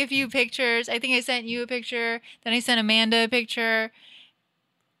 I take a few pictures. I think I sent you a picture. Then I sent Amanda a picture.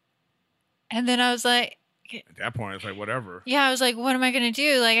 And then I was like, at that point, it's like, whatever. yeah, I was like, what am I going to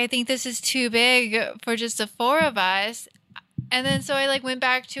do? Like, I think this is too big for just the 4 of us. And then so I like went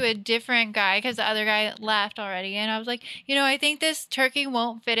back to a different guy because the other guy left already. And I was like, I think this turkey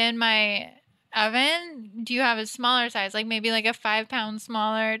won't fit in my oven. Do you have a smaller size? Like maybe like a 5-pound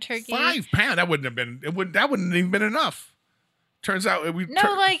smaller turkey? 5 pounds? That wouldn't have been, that wouldn't even been enough. Turns out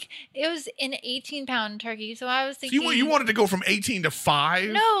like it was an 18-pound turkey. So I was thinking. So you wanted to go from 18 to 5?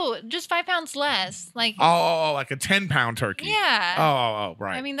 No, just 5 pounds less. Like. Oh, like a 10-pound turkey. Yeah. Oh,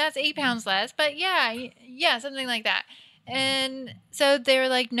 right. I mean, that's 8 pounds less. But yeah, something like that. And so they were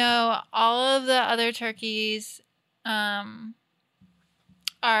like, no, all of the other turkeys are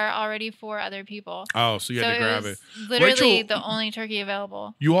already for other people. Oh, so you had to grab it. Literally Rachel, the only turkey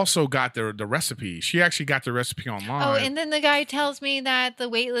available. You also got the recipe. She actually got the recipe online. Oh, and then the guy tells me that the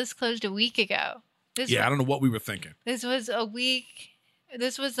wait list closed a week ago. I don't know what we were thinking. This was a week.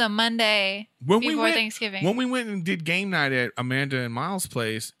 This was a Monday before Thanksgiving. When we went and did game night at Amanda and Miles'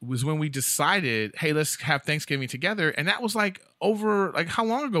 place was when we decided, hey, let's have Thanksgiving together. And that was like over, like how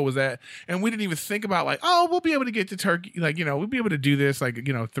long ago was that? And we didn't even think about like, oh, we'll be able to get the turkey. Like, we'll be able to do this like,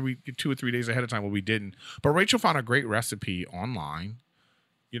 2 or 3 days ahead of time. Well, we didn't. But Rachel found a great recipe online,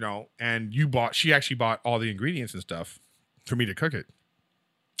 and she actually bought all the ingredients and stuff for me to cook it.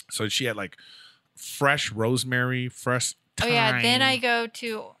 So she had like fresh rosemary, fresh thyme. Oh yeah, then I go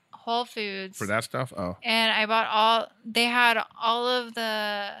to Whole Foods for that stuff. Oh, and I bought they had all of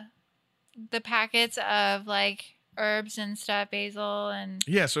the packets of like herbs and stuff, basil and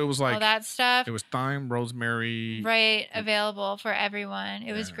so it was like all that stuff. It was thyme, rosemary, right, available for everyone.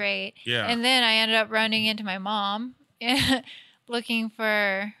 It was great. Yeah, and then I ended up running into my mom looking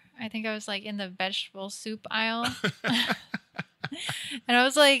for. I think I was like in the vegetable soup aisle, and I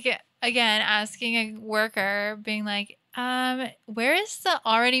was like again asking a worker, being like, where is the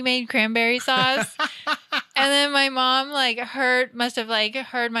already made cranberry sauce? And then my mom must have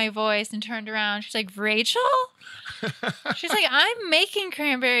heard my voice and turned around. She's like, Rachel? She's like, I'm making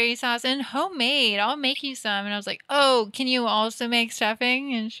cranberry sauce and homemade. I'll make you some. And I was like, oh, can you also make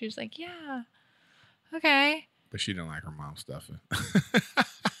stuffing? And she was like, yeah. Okay. But she didn't like her mom's stuffing.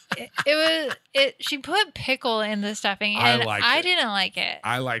 She put pickle in the stuffing, and I didn't like it.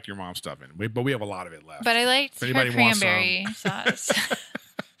 I liked your mom's stuffing, but we have a lot of it left. But I liked her cranberry sauce.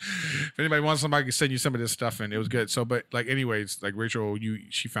 If anybody wants, somebody can send you some of this stuff, and it was good. So, but anyways, Rachel,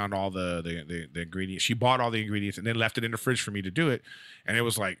 she found all the ingredients. She bought all the ingredients and then left it in the fridge for me to do it, and it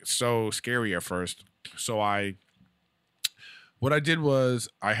was so scary at first. So what I did was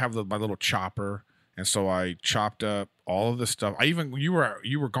I have my little chopper. And so I chopped up all of the stuff. You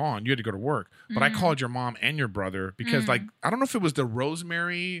were gone. You had to go to work. But I called your mom and your brother because I don't know if it was the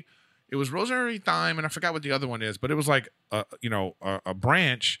rosemary. It was rosemary, thyme, and I forgot what the other one is. But it was like a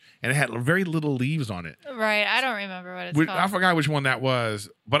branch, and it had very little leaves on it. Right. I don't remember what it's called. I forgot which one that was.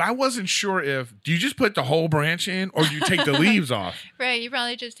 But I wasn't sure do you just put the whole branch in or do you take the leaves off? Right. You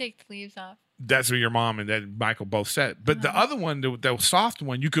probably just take the leaves off. That's what your mom and then Michael both said. But the other one, the soft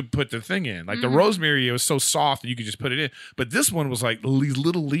one, you could put the thing in. Like the rosemary, it was so soft that you could just put it in. But this one was like these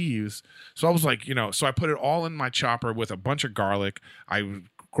little leaves. So I was like, so I put it all in my chopper with a bunch of garlic. I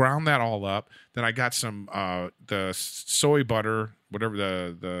ground that all up. Then I got some the soy butter, whatever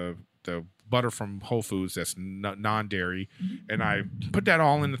the butter from Whole Foods that's non-dairy, and I put that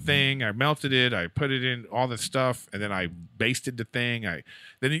all in the thing. I melted it. I put it in all the stuff, and then I basted the thing.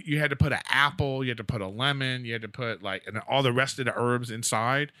 Then you had to put an apple. You had to put a lemon. You had to put and all the rest of the herbs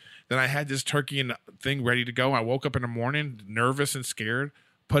inside. Then I had this turkey and thing ready to go. I woke up in the morning nervous and scared.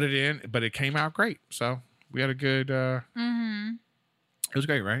 Put it in, but it came out great. So we had a good. It was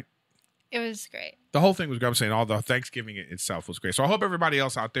great, right? It was great. The whole thing was great. I'm saying all the Thanksgiving itself was great. So I hope everybody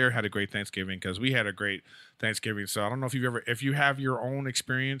else out there had a great Thanksgiving because we had a great Thanksgiving. So I don't know if you have your own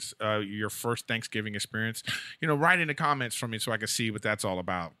experience, your first Thanksgiving experience, write in the comments for me so I can see what that's all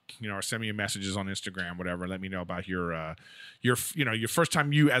about. Or send me messages on Instagram, whatever. Let me know about your first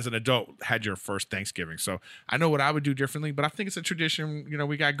time you as an adult had your first Thanksgiving. So I know what I would do differently, but I think it's a tradition,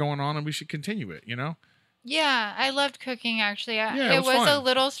 we got going on and we should continue it, Yeah, I loved cooking actually. Yeah, It was a fun.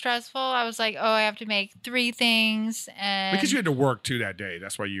 little stressful. I was like, oh, I have to make 3 things and Because you had to work too that day.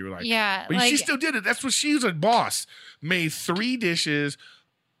 That's why you were like, yeah, But she still did it. That's what she was a boss. Made 3 dishes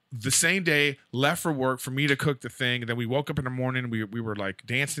the same day, left for work for me to cook the thing. And then we woke up in the morning. We were like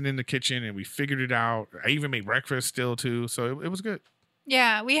dancing in the kitchen and we figured it out. I even made breakfast still too. So it was good.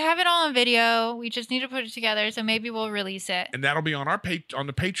 yeah, we have it all on video. We just need to put it together, so maybe we'll release it. And that'll be on our on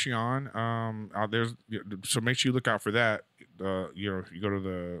the Patreon. So make sure you look out for that. You go to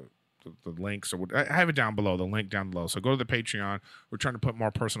the links, or I have it down below. The link down below. So go to the Patreon. We're trying to put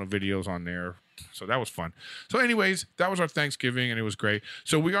more personal videos on there. So that was fun. So, anyways, that was our Thanksgiving, and it was great.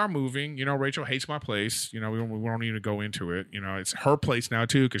 So we are moving. Rachel hates my place. We won't even go into it. It's her place now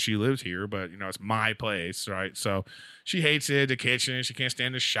too because she lives here, but it's my place, right? So she hates it. The kitchen. She can't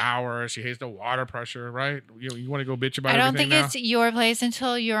stand the shower. She hates the water pressure, right? You want to go bitch about I don't everything think now? it's your place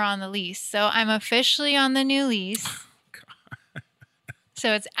until you're on the lease. So I'm officially on the new lease.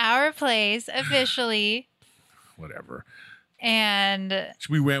 So it's our place officially. Whatever. And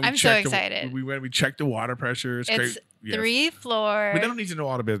I'm so excited. We checked the water pressure. It's great. Yes. 3 floors. But they don't need to know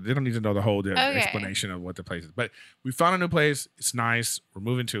all the business. They don't need to know the whole explanation of what the place is. But we found a new place. It's nice. We're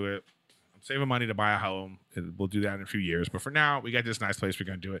moving to it. I'm saving money to buy a home. We'll do that in a few years. But for now, we got this nice place. We're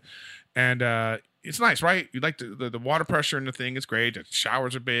going to do it. And it's nice, right? You like the water pressure in the thing. It's great. The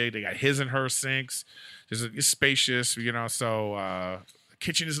showers are big. They got his and her sinks. It's spacious, so...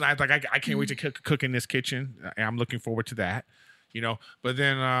 kitchen is nice. Like I can't wait to cook in this kitchen. I'm looking forward to that. But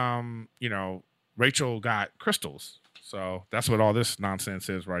then Rachel got crystals. So that's what all this nonsense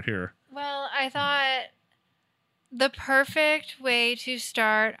is right here. Well, I thought the perfect way to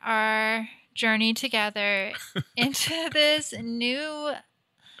start our journey together into this new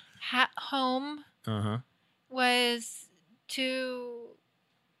home was to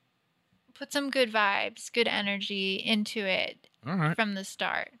put some good vibes, good energy into it. All right. From the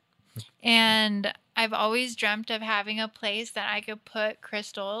start. And I've always dreamt of having a place that I could put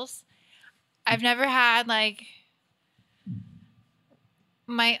crystals. I've never had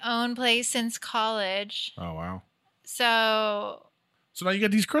my own place since college. Oh wow. So now you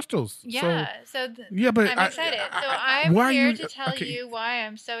got these crystals. Yeah. But I'm excited. I'm here to tell you why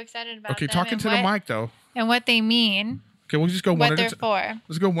I'm so excited about them. Okay, talking to the mic though. And what they mean. Okay, we'll just go one at a time. What they're for.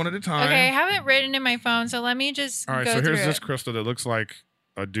 Let's go one at a time. Okay, I have it written in my phone, so let me just all right, go so through here's this it. crystal that looks like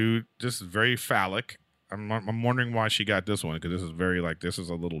a dude. This is very phallic. I'm wondering why she got this one because this is this is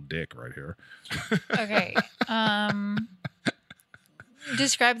a little dick right here. Okay.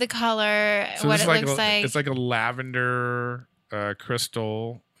 Describe the color, So what this it is looks like. It's like a lavender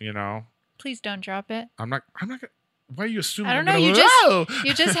crystal, Please don't drop it. I'm not gonna. Why are you assuming? I don't I'm know. gonna,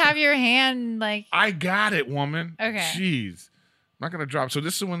 You just have your hand like. I got it, woman. Okay. Jeez. I'm not gonna drop. So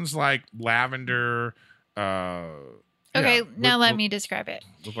this one's like lavender. Okay, now let me describe it.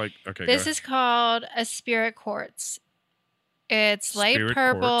 Look like okay. This is called a spirit quartz. It's light Spirit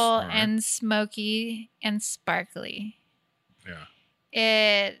purple quartz, all right. and smoky and sparkly. Yeah.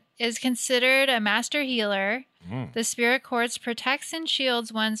 It is considered a master healer. Mm. The spirit quartz protects and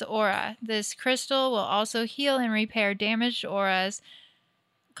shields one's aura. This crystal will also heal and repair damaged auras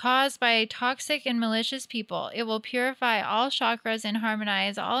caused by toxic and malicious people. It will purify all chakras and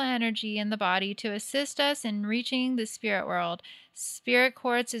harmonize all energy in the body to assist us in reaching the spirit world. Spirit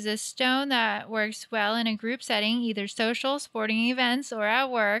quartz is a stone that works well in a group setting, either social, sporting events, or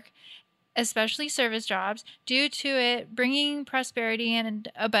at work, especially service jobs, due to it bringing prosperity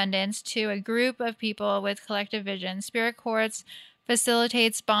and abundance to a group of people with collective vision. Spirit quartz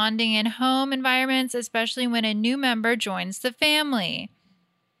facilitates bonding in home environments, especially when a new member joins the family.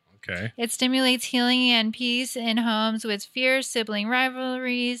 Okay. It stimulates healing and peace in homes with fierce sibling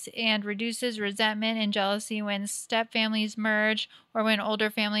rivalries and reduces resentment and jealousy when step families merge or when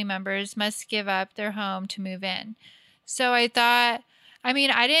older family members must give up their home to move in. So I thought, I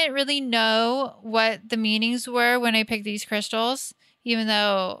didn't really know what the meanings were when I picked these crystals, even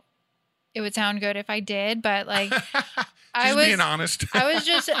though it would sound good if I did, but being honest. I was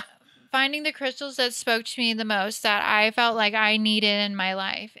just finding the crystals that spoke to me the most, that I felt like I needed in my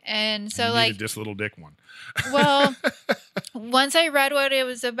life. And so you needed this little dick one. Well, once I read what it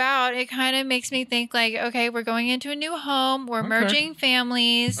was about, it kind of makes me think okay, we're going into a new home. We're merging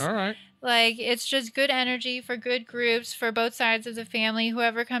families. All right. Like, it's just good energy for good groups for both sides of the family,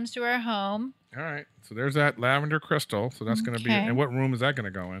 whoever comes to our home. All right. So there's that lavender crystal. So that's going to be. Okay. And what room is that going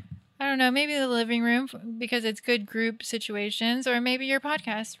to go in? I don't know, maybe the living room because it's good group situations, or maybe your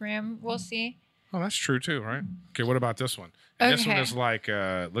podcast room. We'll see. Oh, that's true too, right? Okay. What about this one? And This one Okay. is like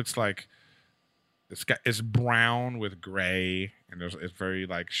looks like it's brown with gray, and it's very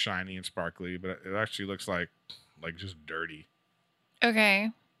like shiny and sparkly, but it actually looks like just dirty. Okay.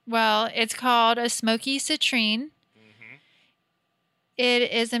 Well, it's called a smoky citrine.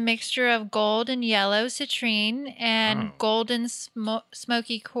 It is a mixture of gold and yellow citrine and Oh. golden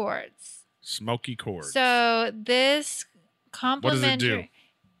smoky quartz. Smoky quartz. So this does it do?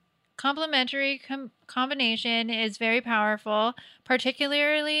 complementary combination is very powerful,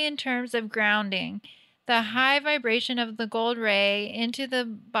 particularly in terms of grounding. The high vibration of the gold ray into the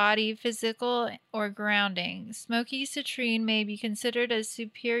body, physical or grounding. Smoky citrine may be considered a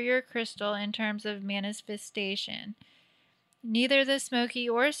superior crystal in terms of manifestation. Neither the smoky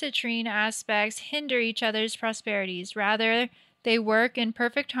or citrine aspects hinder each other's prosperities. Rather, they work in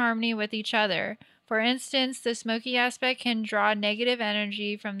perfect harmony with each other. For instance, the smoky aspect can draw negative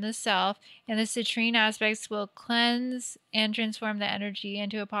energy from the self, and the citrine aspects will cleanse and transform the energy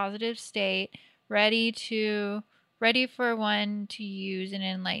into a positive state, ready for one to use in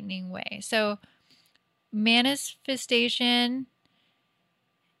an enlightening way. So, manifestation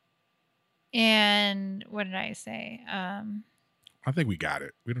and what did I say? I think we got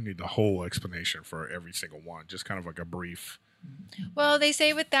it. We don't need the whole explanation for every single one. Just kind of like a brief. Well, they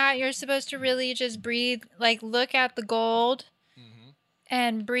say with that, you're supposed to really just breathe, like look at the gold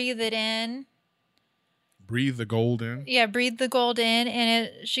and breathe it in. Breathe the gold in. Yeah, breathe the gold in, and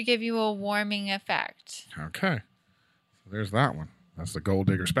it should give you a warming effect. Okay. So there's that one. That's the Gold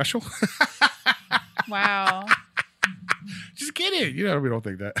Digger special. Wow. Just kidding. We don't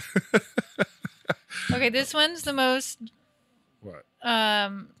think that. Okay, this one's the most, What?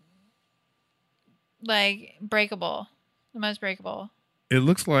 like breakable. The most breakable. It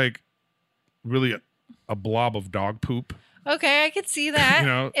looks like really a blob of dog poop. Okay, I could see that. You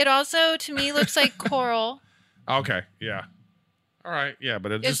know- It also, to me, looks like coral. Okay. Yeah. All right. Yeah,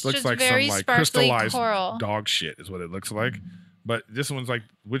 but it It's just looks just like very some like sparkly crystallized coral. dog shit is what it looks like. But this one's like,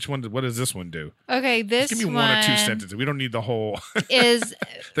 which one? What does this one do? Okay, this Just give me one or two sentences. We don't need the whole is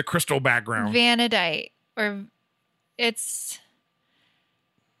the crystal background. vanadite, or it's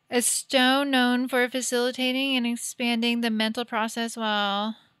a stone known for facilitating and expanding the mental process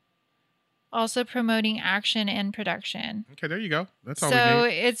while also promoting action and production. Okay, there you go. That's all So we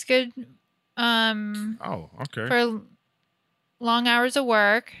need. it's good Oh, okay. for long hours of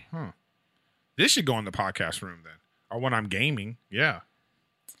work. This should go in the podcast room then, or when I'm gaming. Yeah.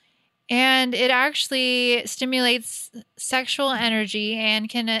 And it actually stimulates sexual energy and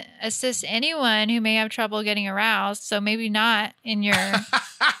can assist anyone who may have trouble getting aroused. So maybe not in your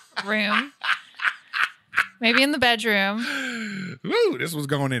room, maybe in the bedroom. Woo, this was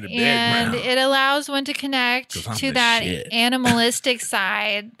going into bed. And round. it allows one to connect 'Cause I'm to the that shit. animalistic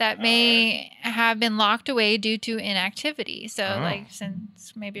side that may have been locked away due to inactivity. So, Oh. like,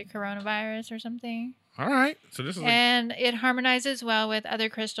 since maybe a coronavirus or something. All right. So this is And it harmonizes well with other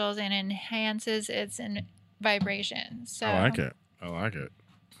crystals and enhances its vibration. So I like it. I like it.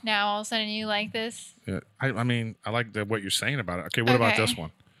 now all of a sudden you like this. Yeah. I mean, I like what you're saying about it. Okay, what about Okay. this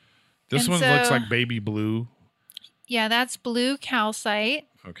one? This And one looks so- like baby blue. Yeah, that's blue calcite.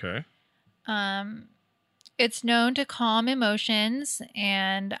 Okay. It's known to calm emotions,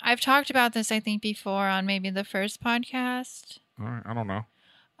 and I've talked about this I think before on maybe the first podcast. All right. I don't know.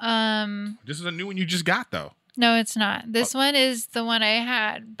 This is a new one you just got though. No, it's not. This one is the one I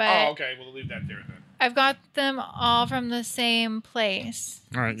had, but Oh, okay. We'll leave that there then. I've got them all from the same place.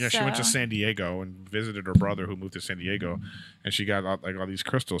 All right. Yeah, she went to So- San Diego and visited her brother who moved to San Diego, and she got all these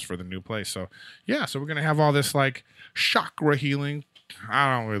crystals for the new place. So yeah, so we're gonna have all this like chakra healing.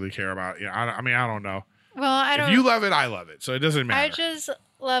 I don't really care about it. Yeah, I mean, I don't know. Well, I don't. If you love it, I love it. So it doesn't matter. I just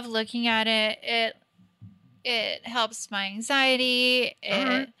love looking at it. It helps my anxiety.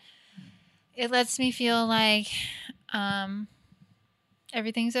 Alright. It lets me feel like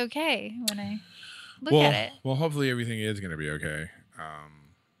everything's okay when I look at it. Well, hopefully everything is going to be okay.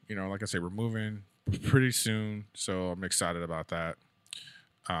 Like I say, we're moving pretty soon, so I'm excited about that.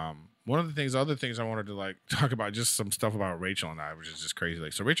 One of the other things I wanted to like talk about, just some stuff about Rachel and I, which is just crazy.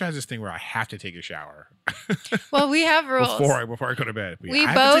 Like, so Rachel has this thing where I have to take a shower Well, we have rules. before I go to bed. We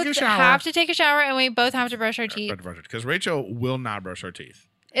have both to take a shower. have to take a shower, and we both have to brush our teeth. Because Rachel will not brush her teeth.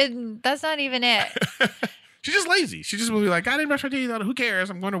 That's not even it. She's just lazy. She just will be like, I didn't brush my teeth. Who cares?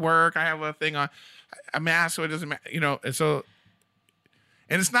 I'm going to work. I have a thing on, a mask, so it doesn't matter.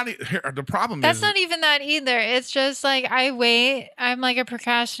 And it's not the problem. That's is not even that either. It's just like I wait. I'm like a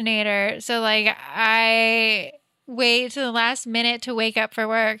procrastinator. So like I wait to the last minute to wake up for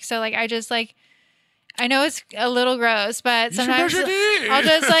work. So like I just like I know it's a little gross, but You should sometimes brush your teeth. I'll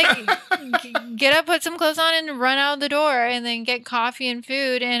just like get up, put some clothes on, and run out the door, and then get coffee and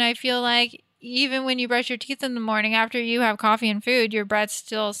food. And I feel like even when you brush your teeth in the morning after you have coffee and food, your breath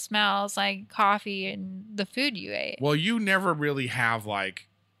still smells like coffee and the food you ate. Well, you never really have like.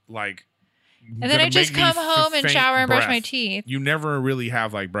 And then I just come home and shower and brush my teeth. You never really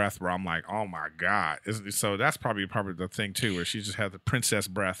have like breath where I'm like, oh my God. So that's probably the thing too, where she just had the princess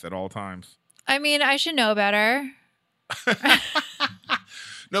breath at all times. I mean, I should know better.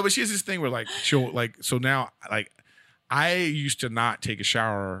 No, but she has this thing where like she'll like, so now like I used to not take a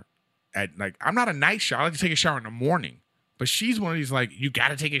shower at like, I'm not a night shower. I like to take a shower in the morning. But she's one of these like, you got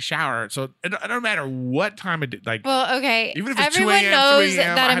to take a shower. So it don't matter what time of day. Like, well, okay. even if it's 2 everyone a.m., knows 3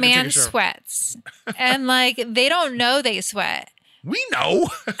 a.m., I that had a to take man a shower. sweats, and like they don't know they sweat. We know.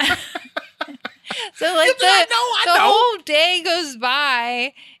 So like I the know. whole day goes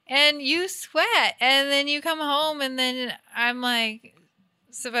by, and you sweat, and then you come home, and then I'm like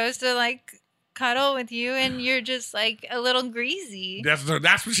supposed to like cuddle with you, and you're just like a little greasy. That's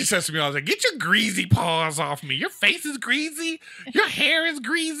what she says to me. I was like, get your greasy paws off me. Your face is greasy. Your hair is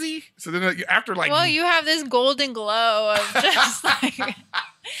greasy. So then after like, Well, you have this golden glow of just like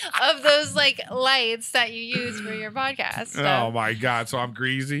of those like lights that you use for your podcast stuff. oh my God. So I'm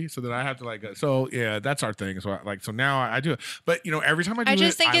greasy. So then I have to like, so yeah, that's our thing. So so now I do it. But you know, every time I do it, I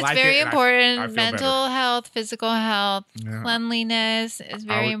just think it's like very it, and important. I feel Mental health, physical health, Yeah. cleanliness is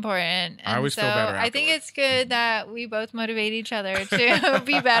very important. I And always so feel better I think afterwards. it's good that we both motivate each other to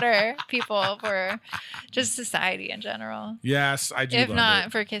be better people for just society in general. Yes, I do. If love not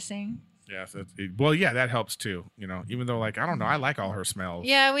it. for kissing. Yes. Well, yeah, that helps too. You know, even though like, I don't know, I like all her smells.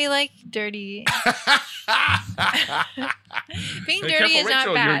 Yeah, we like dirty. Being Hey, dirty careful, is not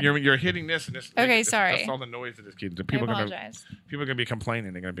Rachel, bad. You're hitting this and this. Okay, this- sorry. That's all the noise that this kid. I People are gonna apologize. be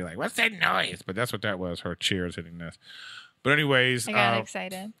complaining. They're gonna be like, "What's that noise?" But that's what that was. Her chairs hitting this. But anyways, I got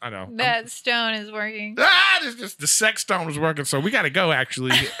excited. I know. That stone is working. It's just the sex stone was working, so we got to go.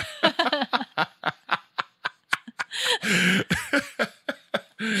 Actually.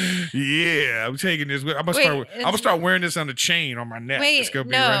 Yeah, I'm taking this. I'm gonna start wearing this on the chain on my neck. It's Wait, gonna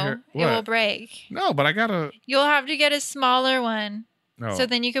be no, right here. it will What? break. No, but I gotta. You'll have to get a smaller one, No. so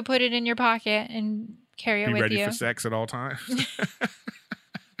then you could put it in your pocket and carry it Be with ready you. for sex at all times.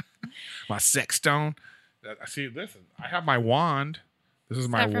 My sex stone. See, listen, I have my wand. This is Is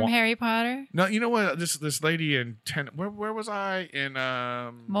my that from wand. Harry Potter? No, you know what? This lady in where was I in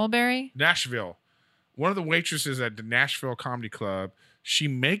Mulberry? Nashville? One of the waitresses at the Nashville Comedy Club. She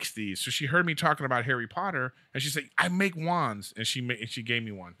makes these. So she heard me talking about Harry Potter, and she said, "I make wands," and she gave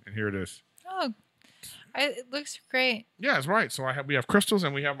me one, and here it is. Oh, it looks great. Yeah, that's right. So we have crystals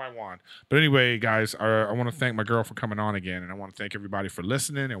and we have my wand. But anyway, guys, I want to thank my girl for coming on again, and I want to thank everybody for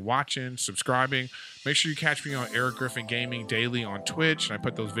listening and watching, subscribing. Make sure you catch me on Eric Griffin Gaming daily on Twitch, and I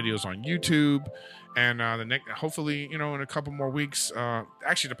put those videos on YouTube. And hopefully, in a couple more weeks,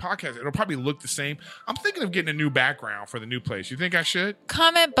 actually the podcast, it'll probably look the same. I'm thinking of getting a new background for the new place. You think I should?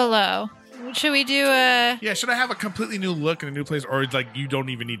 Comment below. Should we do a... Yeah, should I have a completely new look in a new place, or it's like you don't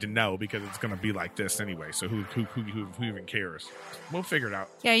even need to know because it's gonna be like this anyway? So who even cares? We'll figure it out.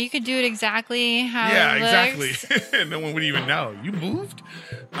 Yeah, you could do it exactly how Yeah, it looks. exactly. No one would even know you moved.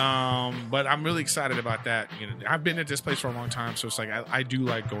 But I'm really excited about that. I've been at this place for a long time, so it's like I do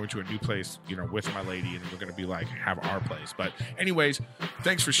like going to a new place, with my lady, and we're gonna be like have our place. But anyways,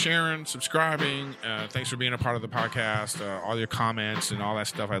 thanks for sharing, subscribing. Thanks for being a part of the podcast. All your comments and all that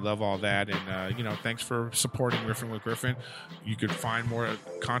stuff. I love all that. And thanks for supporting Riffin with Griffin. You could find more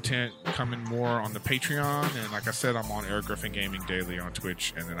content coming more on the Patreon, and like I said, I'm on Eric Griffin Gaming daily on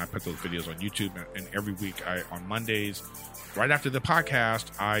Twitch, and then I put those videos on YouTube. And every week, on Mondays, right after the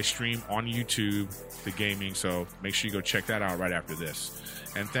podcast, I stream on YouTube the gaming. So make sure you go check that out right after this.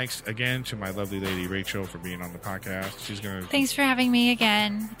 And thanks again to my lovely lady Rachel for being on the podcast. She's gonna. Thanks for having me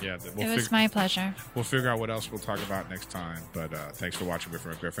again. Yeah, It was my pleasure. we'll figure out what else we'll talk about next time. But thanks for watching Riffin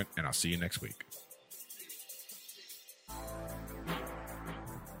with Griffin, and I'll see you next week.